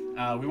here.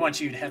 We want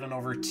you to head on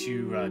over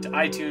to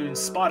iTunes,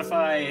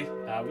 Spotify,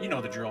 you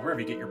know the drill. Wherever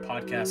you get your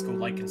podcast, go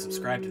like and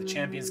subscribe to the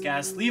Champions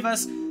Cast. Leave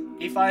us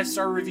a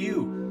 5-star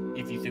review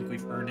if you think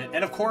we've earned it.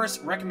 And of course,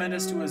 recommend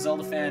us to a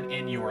Zelda fan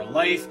in your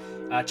life.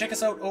 Check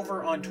us out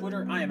over on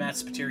Twitter. I am at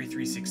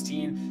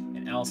Spateri316,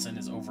 and Allison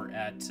is over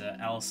at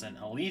Allison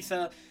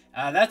Aletha.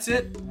 That's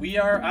it. We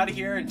are out of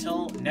here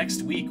until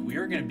next week. We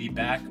are going to be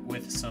back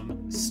with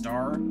some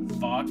Star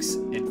Fox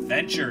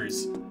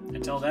adventures.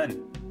 Until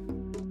then.